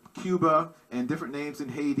in Cuba, and different names in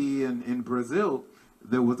Haiti and in Brazil.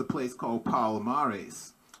 There was a place called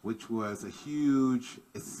Palmares, which was a huge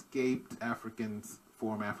escaped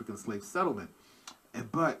former African slave settlement.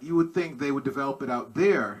 But you would think they would develop it out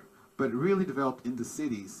there, but it really developed in the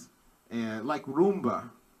cities. And like rumba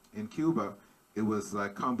in Cuba, it was a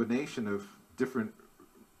combination of different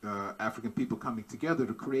African people coming together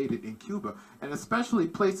to create it in Cuba, and especially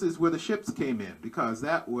places where the ships came in, because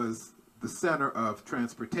that was the center of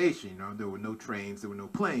transportation. You know, there were no trains, there were no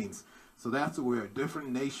planes. So that's where different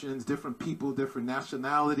nations, different people, different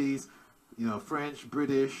nationalities, you know, French,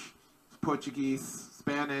 British, Portuguese,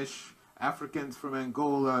 Spanish, Africans from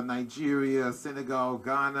Angola, Nigeria, Senegal,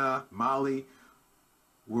 Ghana, Mali,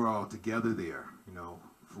 were all together there, you know,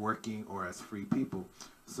 working or as free people.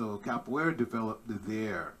 So capoeira developed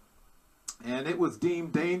there. And it was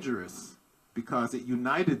deemed dangerous because it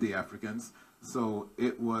united the Africans. So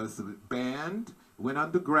it was banned, went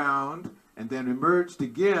underground, and then emerged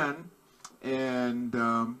again, and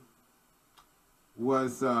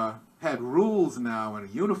had rules now and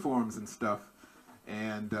uniforms and stuff.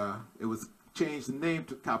 And it was changed the name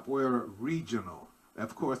to Capoeira Regional.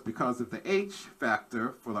 Of course, because of the H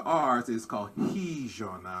factor for the R's, it's called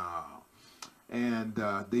regional. And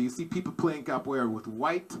there you see people playing capoeira with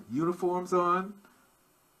white uniforms on.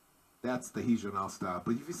 That's the regional style.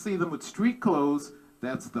 But if you see them with street clothes,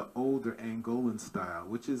 that's the older Angolan style,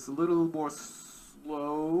 which is a little more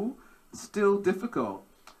slow, still difficult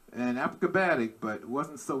and acrobatic, but it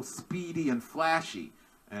wasn't so speedy and flashy.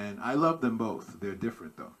 And I love them both. They're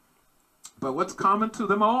different though. But what's common to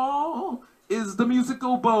them all is the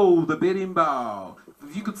musical bow, the berimbau.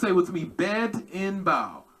 If you could say with me, bed in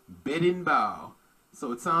bow, berimbau.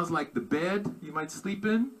 So it sounds like the bed you might sleep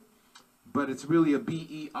in, but it's really a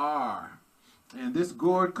B-E-R. And this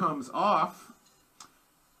gourd comes off,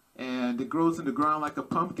 and it grows in the ground like a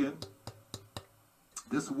pumpkin.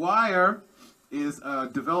 This wire is a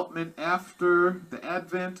development after the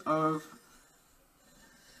advent of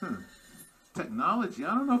technology.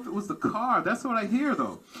 I don't know if it was the car. That's what I hear,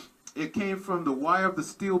 though. It came from the wire of the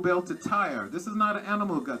steel-belted tire. This is not an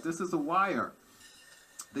animal gut. This is a wire.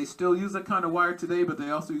 They still use that kind of wire today, but they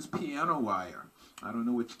also use piano wire. I don't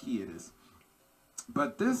know which key it is.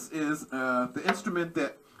 But this is the instrument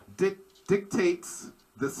that dictates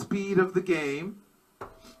the speed of the game.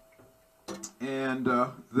 And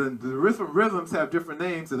the rhythms have different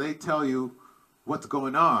names, and they tell you what's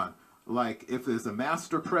going on. Like if there's a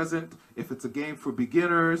master present, if it's a game for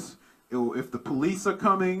beginners, if the police are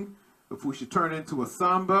coming, if we should turn into a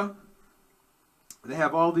samba, they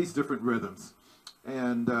have all these different rhythms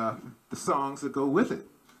and the songs that go with it.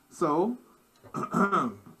 So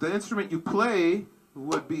the instrument you play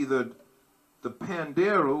would be the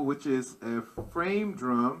pandero, which is a frame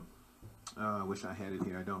drum. I wish I had it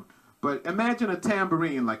here, I don't. But imagine a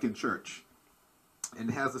tambourine like in church. And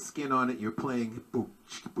it has a skin on it, you're playing boom,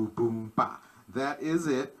 boom, boom, ba. That is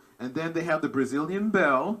it. And then they have the Brazilian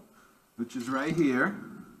bell, which is right here.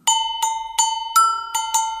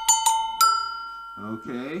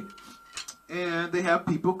 Okay. And they have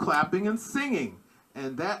people clapping and singing.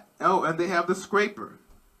 And that, oh, and they have the scraper.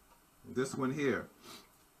 This one here.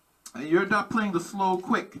 And you're not playing the slow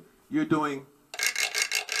quick. You're doing.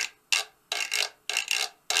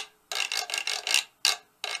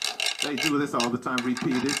 They do this all the time,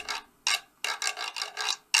 repeated.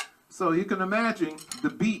 So you can imagine the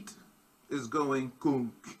beat is going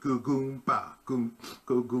goom, goom, ba, goom,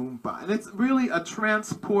 goom, ba. And it's really a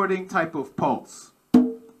transporting type of pulse.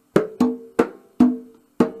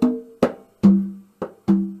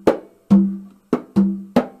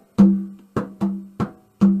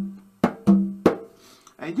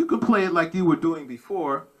 And you can play it like you were doing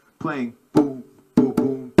before, playing boom, boom,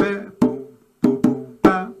 boom, ba, boom, boom, boom,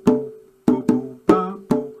 ba, boom, boom, boom, ba,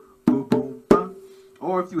 boom, boom, boom, ba.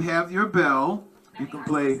 Or if you have your bell, you can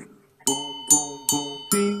play boom, boom, boom,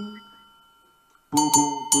 bing, boom,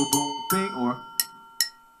 boom, boom, boom, bing,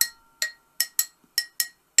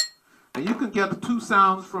 and you can get the two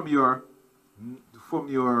sounds from your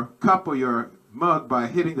cup or your mug by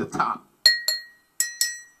hitting the top.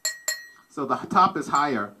 So the top is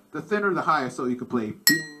higher. The thinner, the higher. So you can play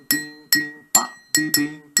bing, bing, bing, pop, bing,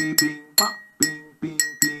 bing, bing, bing, pop, bing, bing,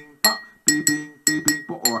 bing, pop, bing, bing, bing, bing,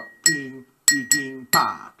 or ging, ging,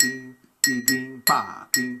 pa, ging, ging, pa,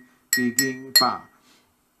 ging, ging, pa.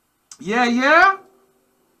 Yeah, yeah?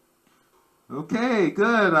 Okay,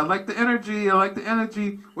 good. I like the energy. I like the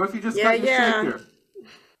energy. Or if you just got your shaker.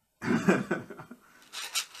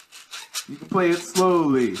 You can play it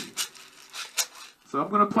slowly. So I'm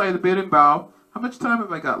going to play the bid and bow. How much time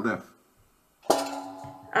have I got left?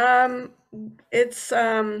 It's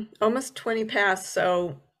almost 20 past,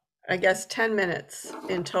 so I guess 10 minutes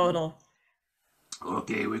in total.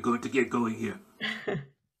 Okay, we're going to get going here.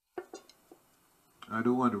 I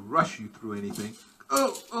don't want to rush you through anything.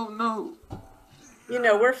 Oh no. You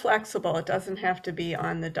know, we're flexible. It doesn't have to be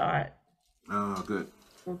on the dot. Oh, good.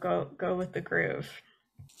 We'll go with the groove.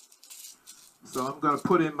 So I'm going to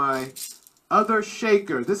put in my other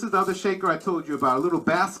shaker. This is the other shaker I told you about, a little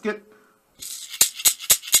basket.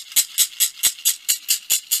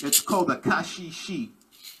 It's called a kashishi.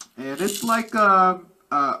 And it's like a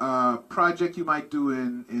project you might do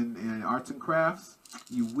in arts and crafts.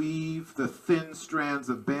 You weave the thin strands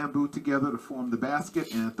of bamboo together to form the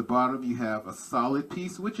basket, and at the bottom you have a solid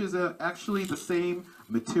piece, which is actually the same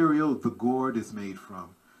material the gourd is made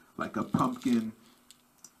from, like a pumpkin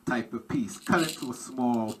type of piece, cut into a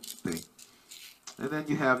small thing. And then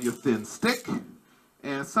you have your thin stick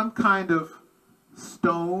and some kind of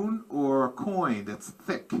stone or coin that's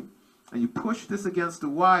thick. And you push this against the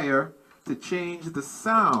wire to change the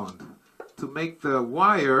sound, to make the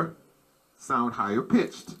wire sound higher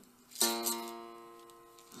pitched.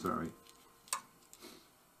 Sorry.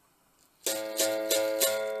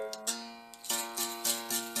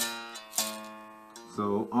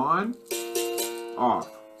 So on, off,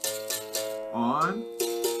 on,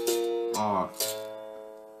 off.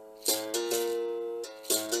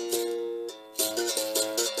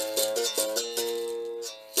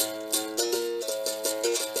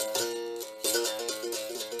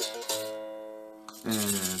 And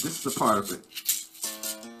this is a part of it.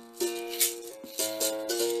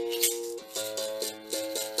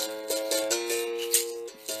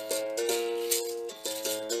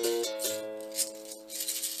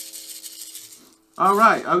 All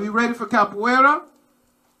right, are we ready for capoeira?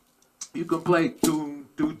 You can play doom,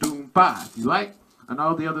 doom, doom, ba if you like, and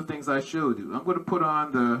all the other things I showed you. I'm going to put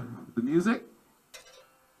on the music.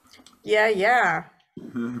 Yeah, yeah.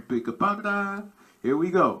 Here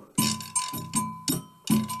we go.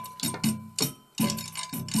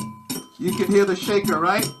 You can hear the shaker,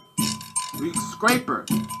 right? We scraper.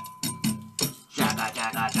 Jaga,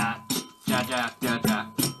 jaga, jaga, jaga, jaga,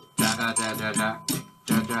 jaga, jaga,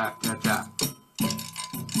 jaga, jaga, jaga.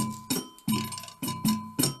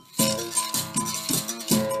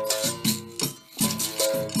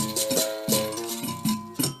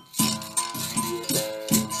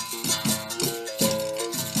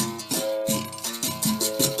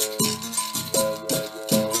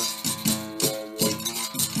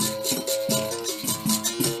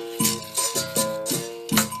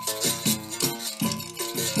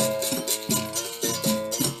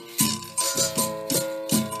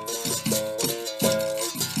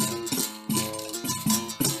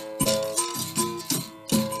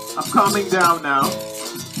 calming down now.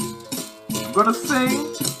 I'm gonna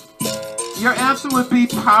sing. Your answer would be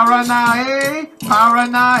Paranae,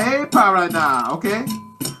 Paranae, Parana, okay?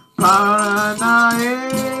 Paranae,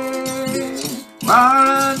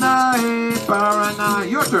 Paranae, Parana.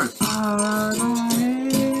 Your turn.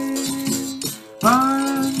 Paranae,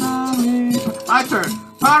 Paranae. My turn.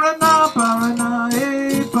 Parana,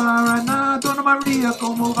 Paranae, Parana. Dona Maria,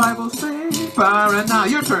 como vai você? Parana.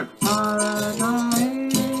 Your turn. Paranae,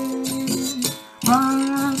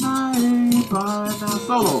 Paranae, Parana.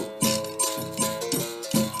 Solo.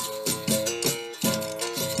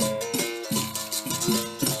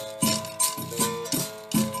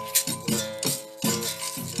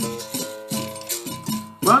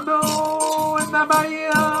 Quando na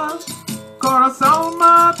Bahia, coração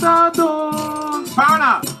matador.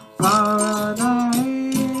 Paraná,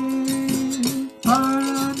 Paranaí,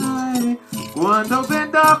 Paranaí. Quando vem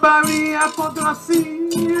da Bahia contra a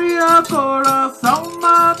Síria, coração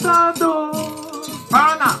matador.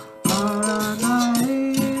 Paraná,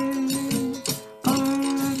 Paranaí,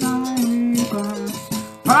 Paranaí,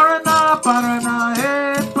 Paraná,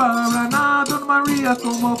 Paranaí, Paraná. Dona Maria,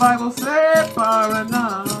 como vai você?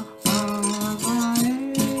 Paraná,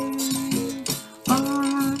 Paranaí,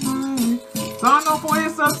 Paranaí. Só não foi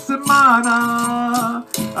essa semana,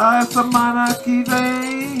 a semana que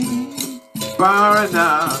vem.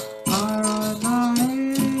 Paraná, Paranaí,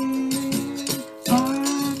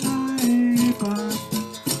 Paranaí, Paraná.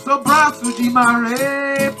 Sou braço de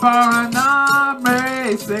maré, Paraná,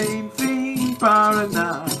 maré sem fim,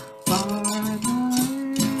 Paraná.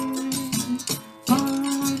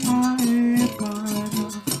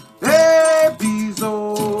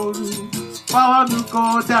 Fala no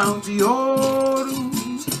cordão de ouro,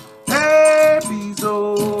 é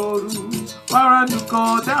besouro. Fala no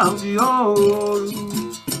cordão de ouro.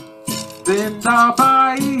 Vem da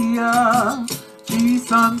Bahia, de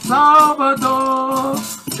São Salvador,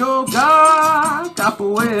 jogar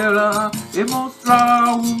capoeira e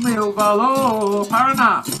mostrar o meu valor.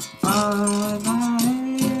 Paraná,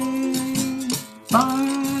 Paranaí,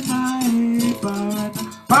 Paranaí, Paraná.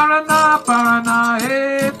 Paraná,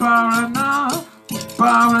 Paranaí, Paraná,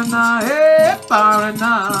 Paranaí,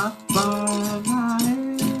 Paraná,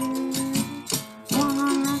 Paranaí.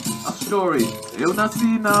 A story. Eu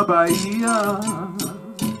nasci na Bahia,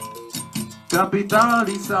 capital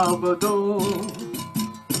de Salvador,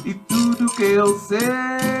 e tudo que eu sei,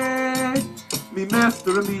 minha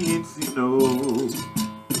mestra me ensinou.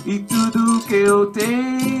 E tudo que eu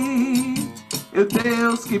tenho, é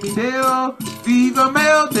Deus que me deu. Viva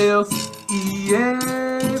meu Deus,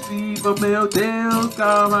 viva meu Deus,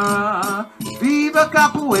 camarada. Viva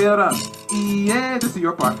capoeira, this is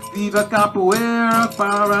your part. Viva capoeira,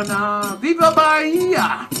 Paraná. Viva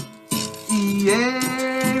Bahia,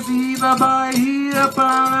 viva Bahia,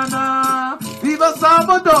 Paraná. Viva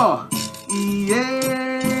Salvador,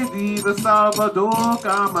 viva Salvador,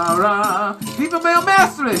 camarada. Viva meu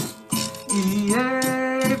mestre,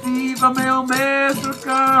 viva meu mestre,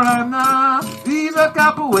 Paraná. Viva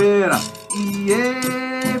capoeira,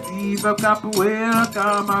 viva capoeira,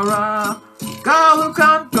 camarada. Galo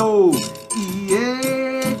cantou,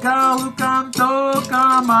 galo cantou,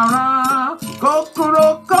 camarada.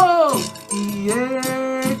 Cocorocó,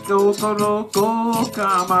 cocorocó,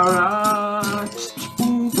 camarada.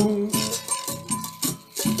 Bum, bum.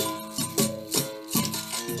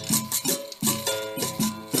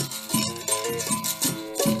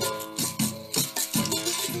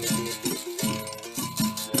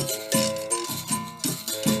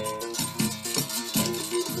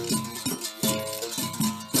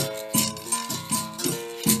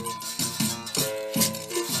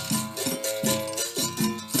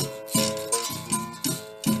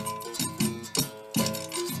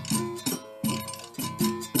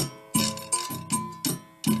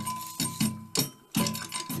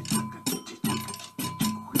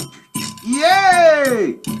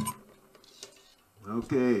 Yay!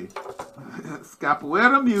 Okay, it's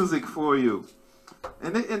capoeira music for you.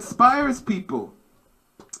 And it inspires people.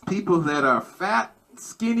 People that are fat,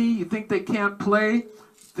 skinny, you think they can't play,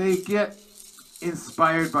 they get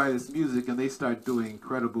inspired by this music and they start doing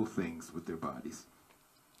incredible things with their bodies.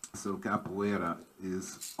 So capoeira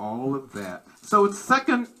is all of that. So it's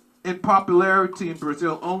second in popularity in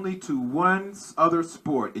Brazil only to one other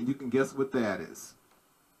sport, and you can guess what that is.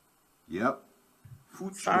 Yep.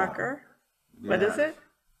 Football. Soccer? Yeah. What is it?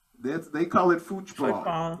 They call it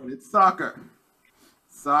football. But it's soccer.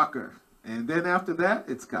 Soccer. And then after that,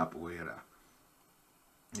 it's capoeira.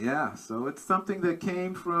 Yeah, so it's something that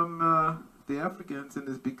came from the Africans and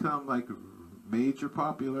has become like major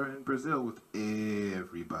popular in Brazil with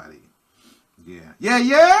everybody. Yeah. Yeah,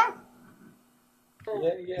 yeah.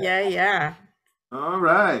 Yeah. All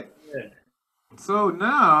right. Yeah. So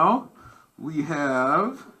now we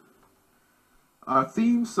have our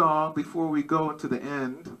theme song before we go into the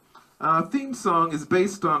end. Our theme song is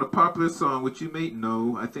based on a popular song which you may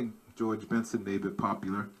know. I think George Benson made it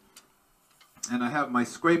popular. And I have my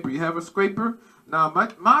scraper. You have a scraper? Now,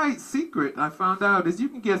 my secret I found out is you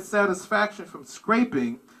can get satisfaction from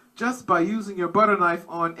scraping just by using your butter knife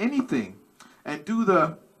on anything and do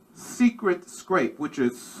the secret scrape, which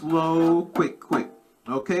is slow, quick, quick.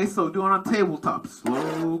 Okay, so do it on tabletop.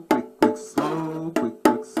 Slow, quick, quick, slow, quick,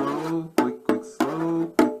 quick, slow, quick, quick, slow,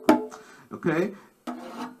 quick, quick. Okay?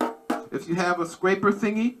 If you have a scraper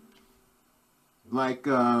thingy, like,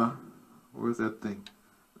 where's that thing?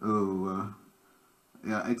 Oh,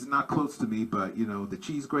 yeah, it's not close to me, but, you know, the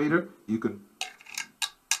cheese grater, you can...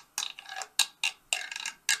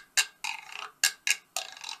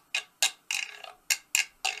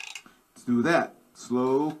 Let's do that.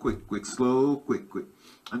 Slow, quick, quick, slow, quick, quick.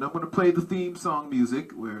 And I'm going to play the theme song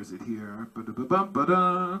music. Where is it here?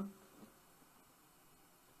 Ba-da-ba-bum-ba-da.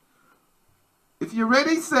 If you're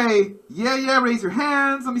ready, say, yeah, yeah, raise your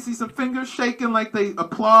hands. Let me see some fingers shaking like they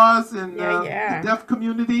applause in the deaf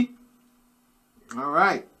community. All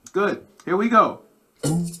right, good. Here we go.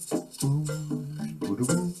 Can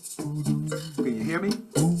you hear me?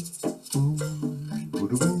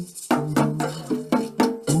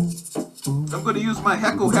 I'm going to use my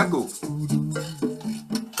heckle.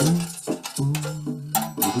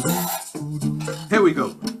 Here we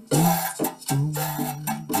go.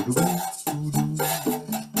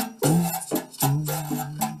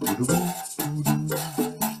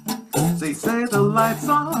 They say the lights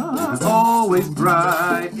are always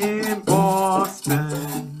bright in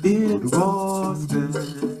Boston,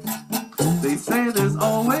 They say there's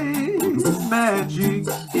always magic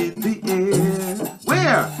in the air.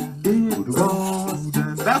 Where? In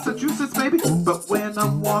Boston, Massachusetts, baby. But when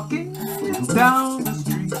I'm walking down the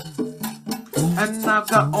street and I've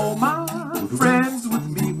got all my friends with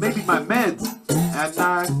me, maybe my meds, and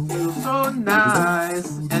I feel so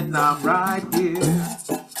nice, and I'm right here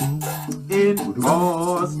in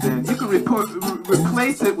Boston. You can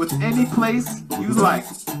replace it with any place you like,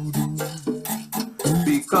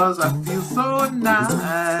 because I feel so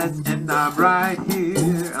nice, and I'm right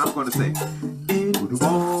here. I'm gonna say, in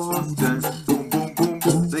Boston, boom, boom, boom,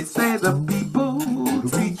 boom. They say the people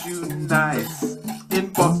treat you nice in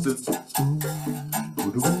Boston.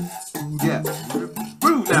 Yeah,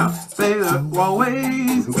 prove now. They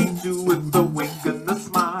always meet you with a wink and a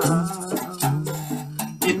smile.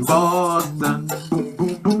 In Boston, boom,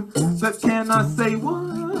 boom, boom. But can I say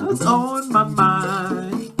what's on my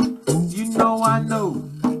mind? You know I know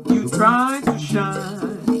you trying to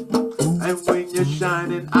shine, and when you're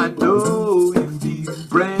shining, I know you feel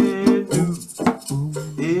brand new.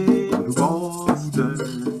 In Boston,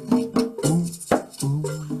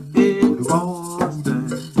 in Boston.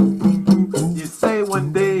 You say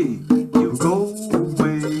one day you go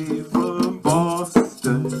away from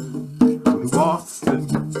Boston.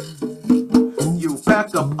 You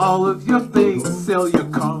pack up all of your things, sell your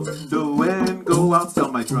condo, and go out,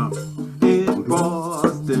 sell my drums in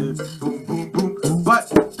Boston. Boom, boom, boom. But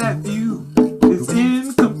that view is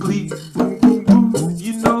incomplete. Boom, boom, boom.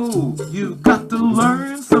 You know you got to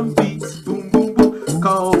learn some beats. Boom, boom, boom.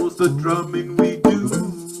 'Cause the drumming we do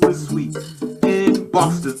is sweet in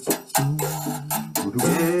Boston.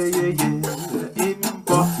 Yeah, yeah, yeah, in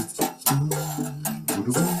Boston.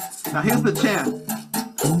 Now here's the chant.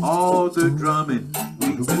 All the drumming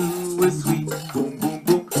we do is sweet. Boom, boom,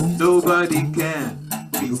 boom. Nobody can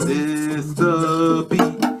resist the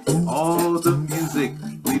beat. All the music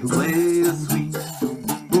we play is sweet. Boom,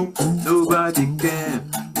 boom, boom. Nobody can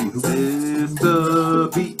resist the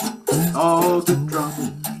beat. All the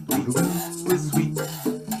drumming we do is sweet.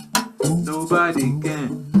 Nobody can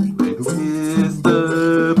resist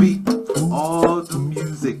the beat. All the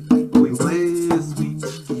music we play is sweet.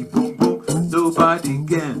 Boom, boom. Nobody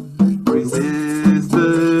can resist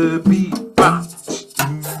the beat. Bah.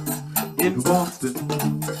 In Boston.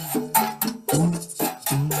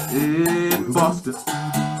 In Boston.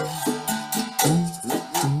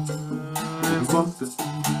 In Boston.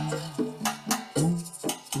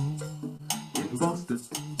 In Boston.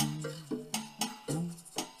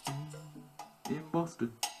 In Boston.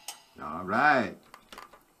 All right.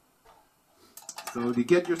 So did you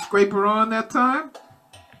get your scraper on that time?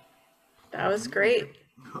 That was great.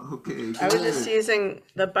 Okay. I was just good. using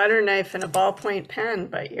the butter knife and a ballpoint pen,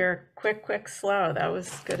 but you're quick, quick, slow. That was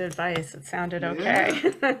good advice. It sounded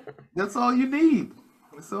okay. That's all you need.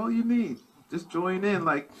 That's all you need. Just join in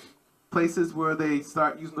like places where they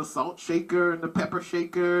start using the salt shaker and the pepper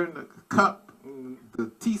shaker and the cup and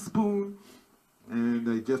the teaspoon, and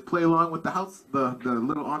they just play along with the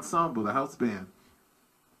little ensemble, the house band.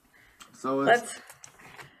 So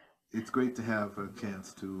it's great to have a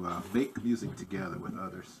chance to make music together with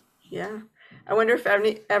others. Yeah. I wonder if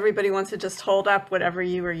everybody wants to just hold up whatever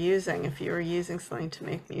you were using, if you were using something to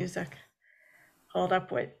make music. Hold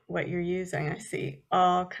up what you're using. I see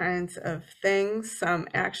all kinds of things, some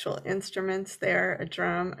actual instruments there, a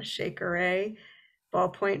drum, a shaker,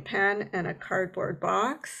 ballpoint pen, and a cardboard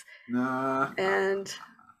box. Nah. And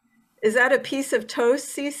is that a piece of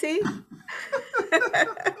toast, Cece?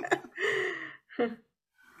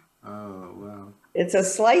 Oh, wow. It's a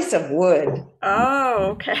slice of wood.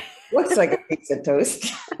 Oh, okay. Looks like a piece of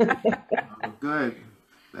toast. Oh, good.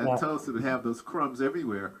 That Yeah. toast would have those crumbs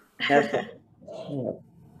everywhere.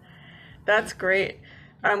 That's great.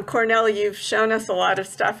 Cornell, you've shown us a lot of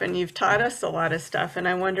stuff and you've taught us a lot of stuff. And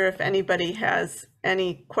I wonder if anybody has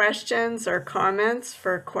any questions or comments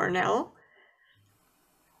for Cornell.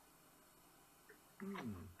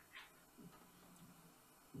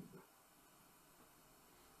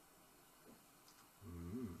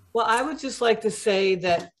 Well, I would just like to say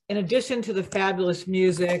that in addition to the fabulous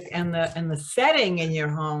music and the setting in your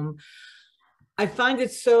home, I find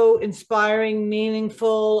it so inspiring,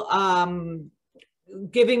 meaningful,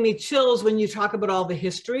 giving me chills when you talk about all the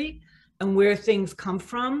history and where things come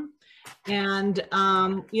from. And,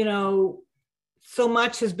 you know, so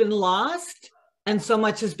much has been lost and so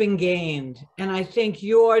much has been gained. And I think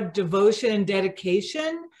your devotion and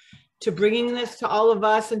dedication to bringing this to all of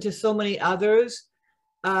us and to so many others,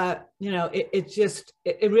 you know,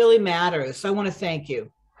 it really matters. So I want to thank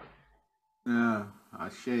you. Yeah,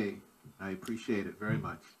 Ashe. I appreciate it very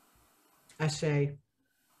much. Ashe.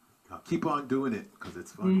 I'll keep on doing it because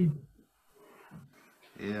it's fun.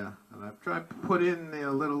 Yeah, and I've tried to put in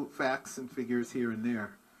little facts and figures here and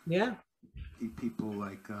there. Yeah. Keep people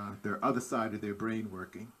like their other side of their brain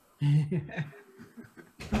working.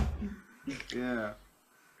 Yeah,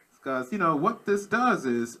 because what this does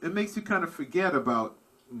is it makes you kind of forget about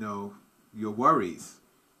your worries.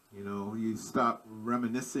 You stop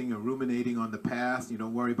reminiscing or ruminating on the past. You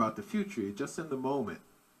don't worry about the future. You're just in the moment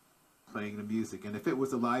playing the music. And if it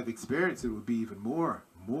was a live experience, it would be even more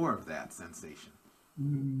of that sensation.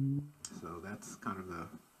 So that's kind of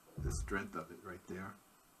the strength of it right there.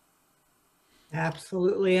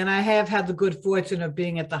 Absolutely. And I have had the good fortune of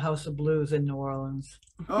being at the House of Blues in New Orleans.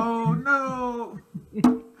 Oh, no.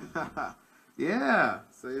 Yeah.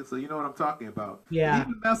 So you know what I'm talking about. Yeah. And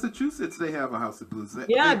even Massachusetts, they have a House of Blues.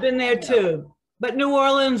 Yeah, I've been there too. But New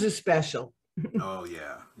Orleans is special. Oh,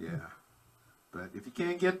 yeah. Yeah. But if you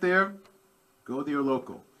can't get there, go to your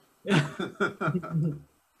local. All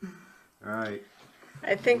right.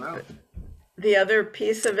 I think the other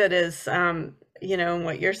piece of it is,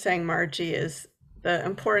 what you're saying, Margie, is the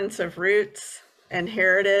importance of roots and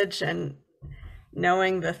heritage and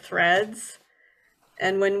knowing the threads.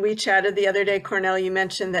 And when we chatted the other day, Cornell, you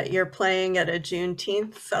mentioned that you're playing at a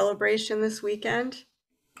Juneteenth celebration this weekend.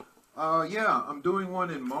 Yeah, I'm doing one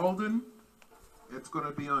in Malden. It's going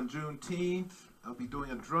to be on Juneteenth. I'll be doing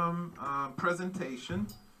a drum presentation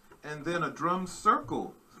and then a drum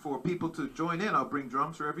circle for people to join in. I'll bring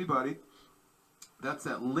drums for everybody. That's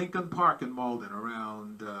at Lincoln Park in Malden.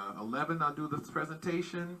 Around 11, I'll do the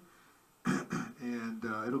presentation. And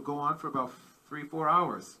it'll go on for about 3-4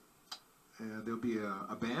 hours. There'll be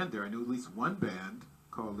a band there. I know at least one band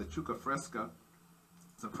called La Chuca Fresca.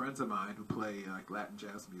 Some friends of mine who play like Latin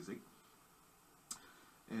jazz music.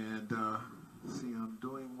 And see, I'm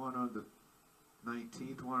doing one on the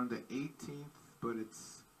 19th, one on the 18th, but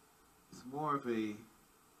it's more of a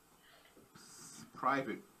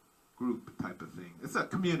private group type of thing. It's a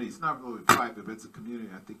community. It's not really private, but it's a community.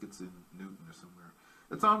 I think it's in Newton or somewhere.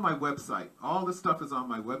 It's on my website. All this stuff is on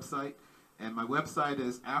my website, and my website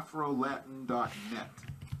is afrolatin.net.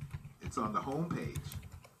 It's on the homepage.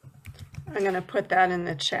 I'm going to put that in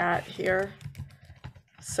the chat here.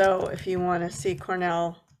 So if you want to see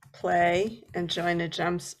Cornell play and join a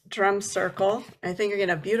drum circle, I think you're going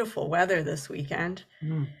to have beautiful weather this weekend.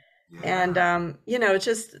 Yeah. And,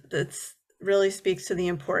 it's really speaks to the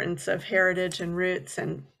importance of heritage and roots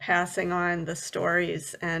and passing on the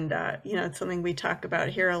stories. And, it's something we talk about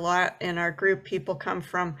here a lot in our group. People come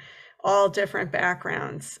from all different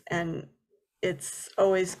backgrounds, and it's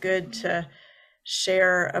always good to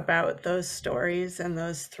share about those stories and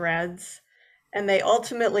those threads. And they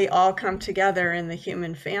ultimately all come together in the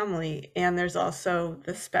human family. And there's also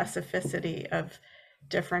the specificity of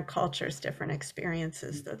different cultures, different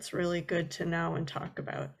experiences. That's really good to know and talk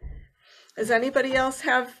about. Does anybody else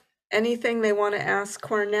have anything they want to ask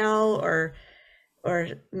Cornell or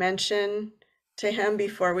mention to him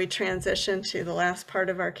before we transition to the last part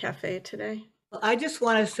of our cafe today? I just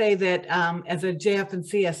want to say that as a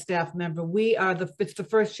JF&CS staff member, it's the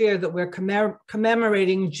first year that we're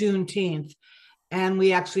commemorating Juneteenth, and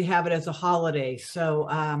we actually have it as a holiday. So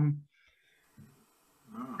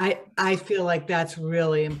I feel like that's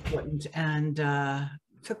really important, and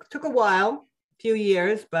took a while, a few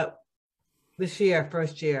years, but this year,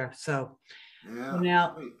 first year. So Yeah.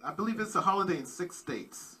 now, Wait, I believe it's a holiday in 6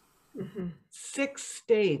 states. 6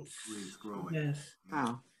 states. It's growing. Yes.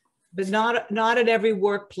 Wow. But not at every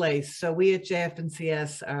workplace. So we at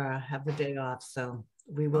JF&CS have the day off. So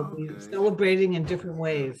we will be Okay. celebrating in different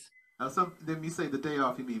ways. Now, then you say the day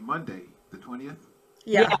off, you mean Monday, the 20th?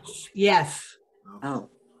 Yeah. Yes. Okay. Oh,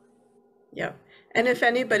 Yep. And if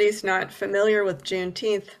anybody's not familiar with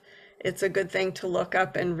Juneteenth, it's a good thing to look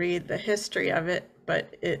up and read the history of it,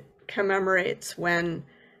 but it commemorates when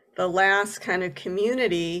the last kind of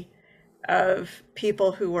community of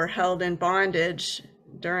people who were held in bondage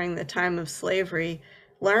during the time of slavery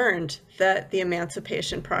learned that the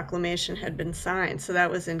Emancipation Proclamation had been signed. So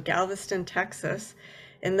that was in Galveston, Texas.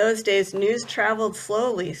 In those days, news traveled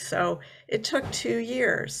slowly, so it took 2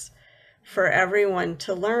 years for everyone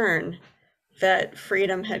to learn that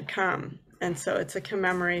freedom had come. And so it's a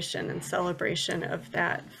commemoration and celebration of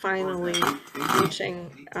that finally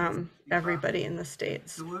reaching everybody in the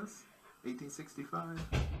States. It was 1865.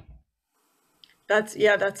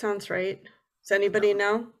 That sounds right. Does anybody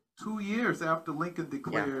know? 2 years after Lincoln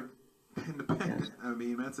declared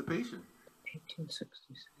emancipation.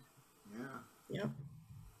 1866. Yeah. Yep,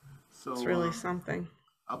 So it's really something.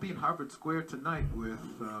 I'll be in Harvard Square tonight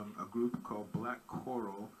with a group called Black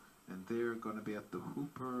Coral, and they're going to be at the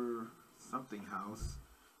Hooper something house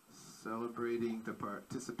celebrating the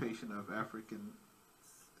participation of African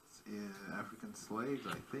slaves,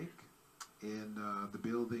 I think, in the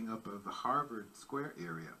building up of the Harvard Square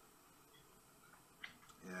area.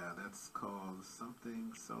 Yeah, that's called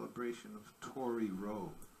something Celebration of Tory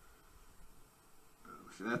Row.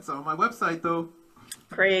 That's on my website, though.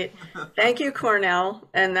 Great. Thank you, Cornell.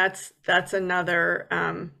 And that's another,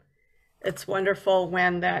 it's wonderful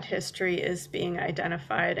when that history is being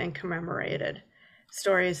identified and commemorated.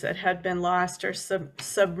 Stories that had been lost or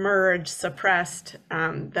submerged, suppressed,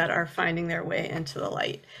 that are finding their way into the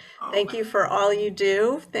light. Thank you for all you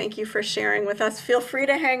do. Thank you for sharing with us. Feel free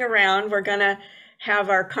to hang around. We're going to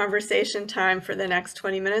have our conversation time for the next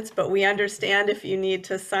 20 minutes, but we understand if you need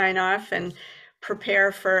to sign off and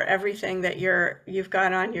prepare for everything that you've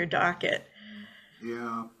got on your docket.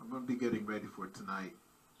 Yeah, I'm going to be getting ready for tonight.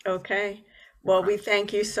 Okay. Well, we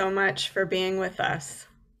thank you so much for being with us.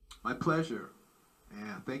 My pleasure.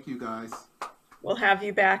 Yeah, thank you guys. We'll have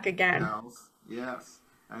you back again. Yes,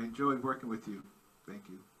 I enjoyed working with you. Thank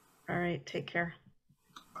you. All right, take care.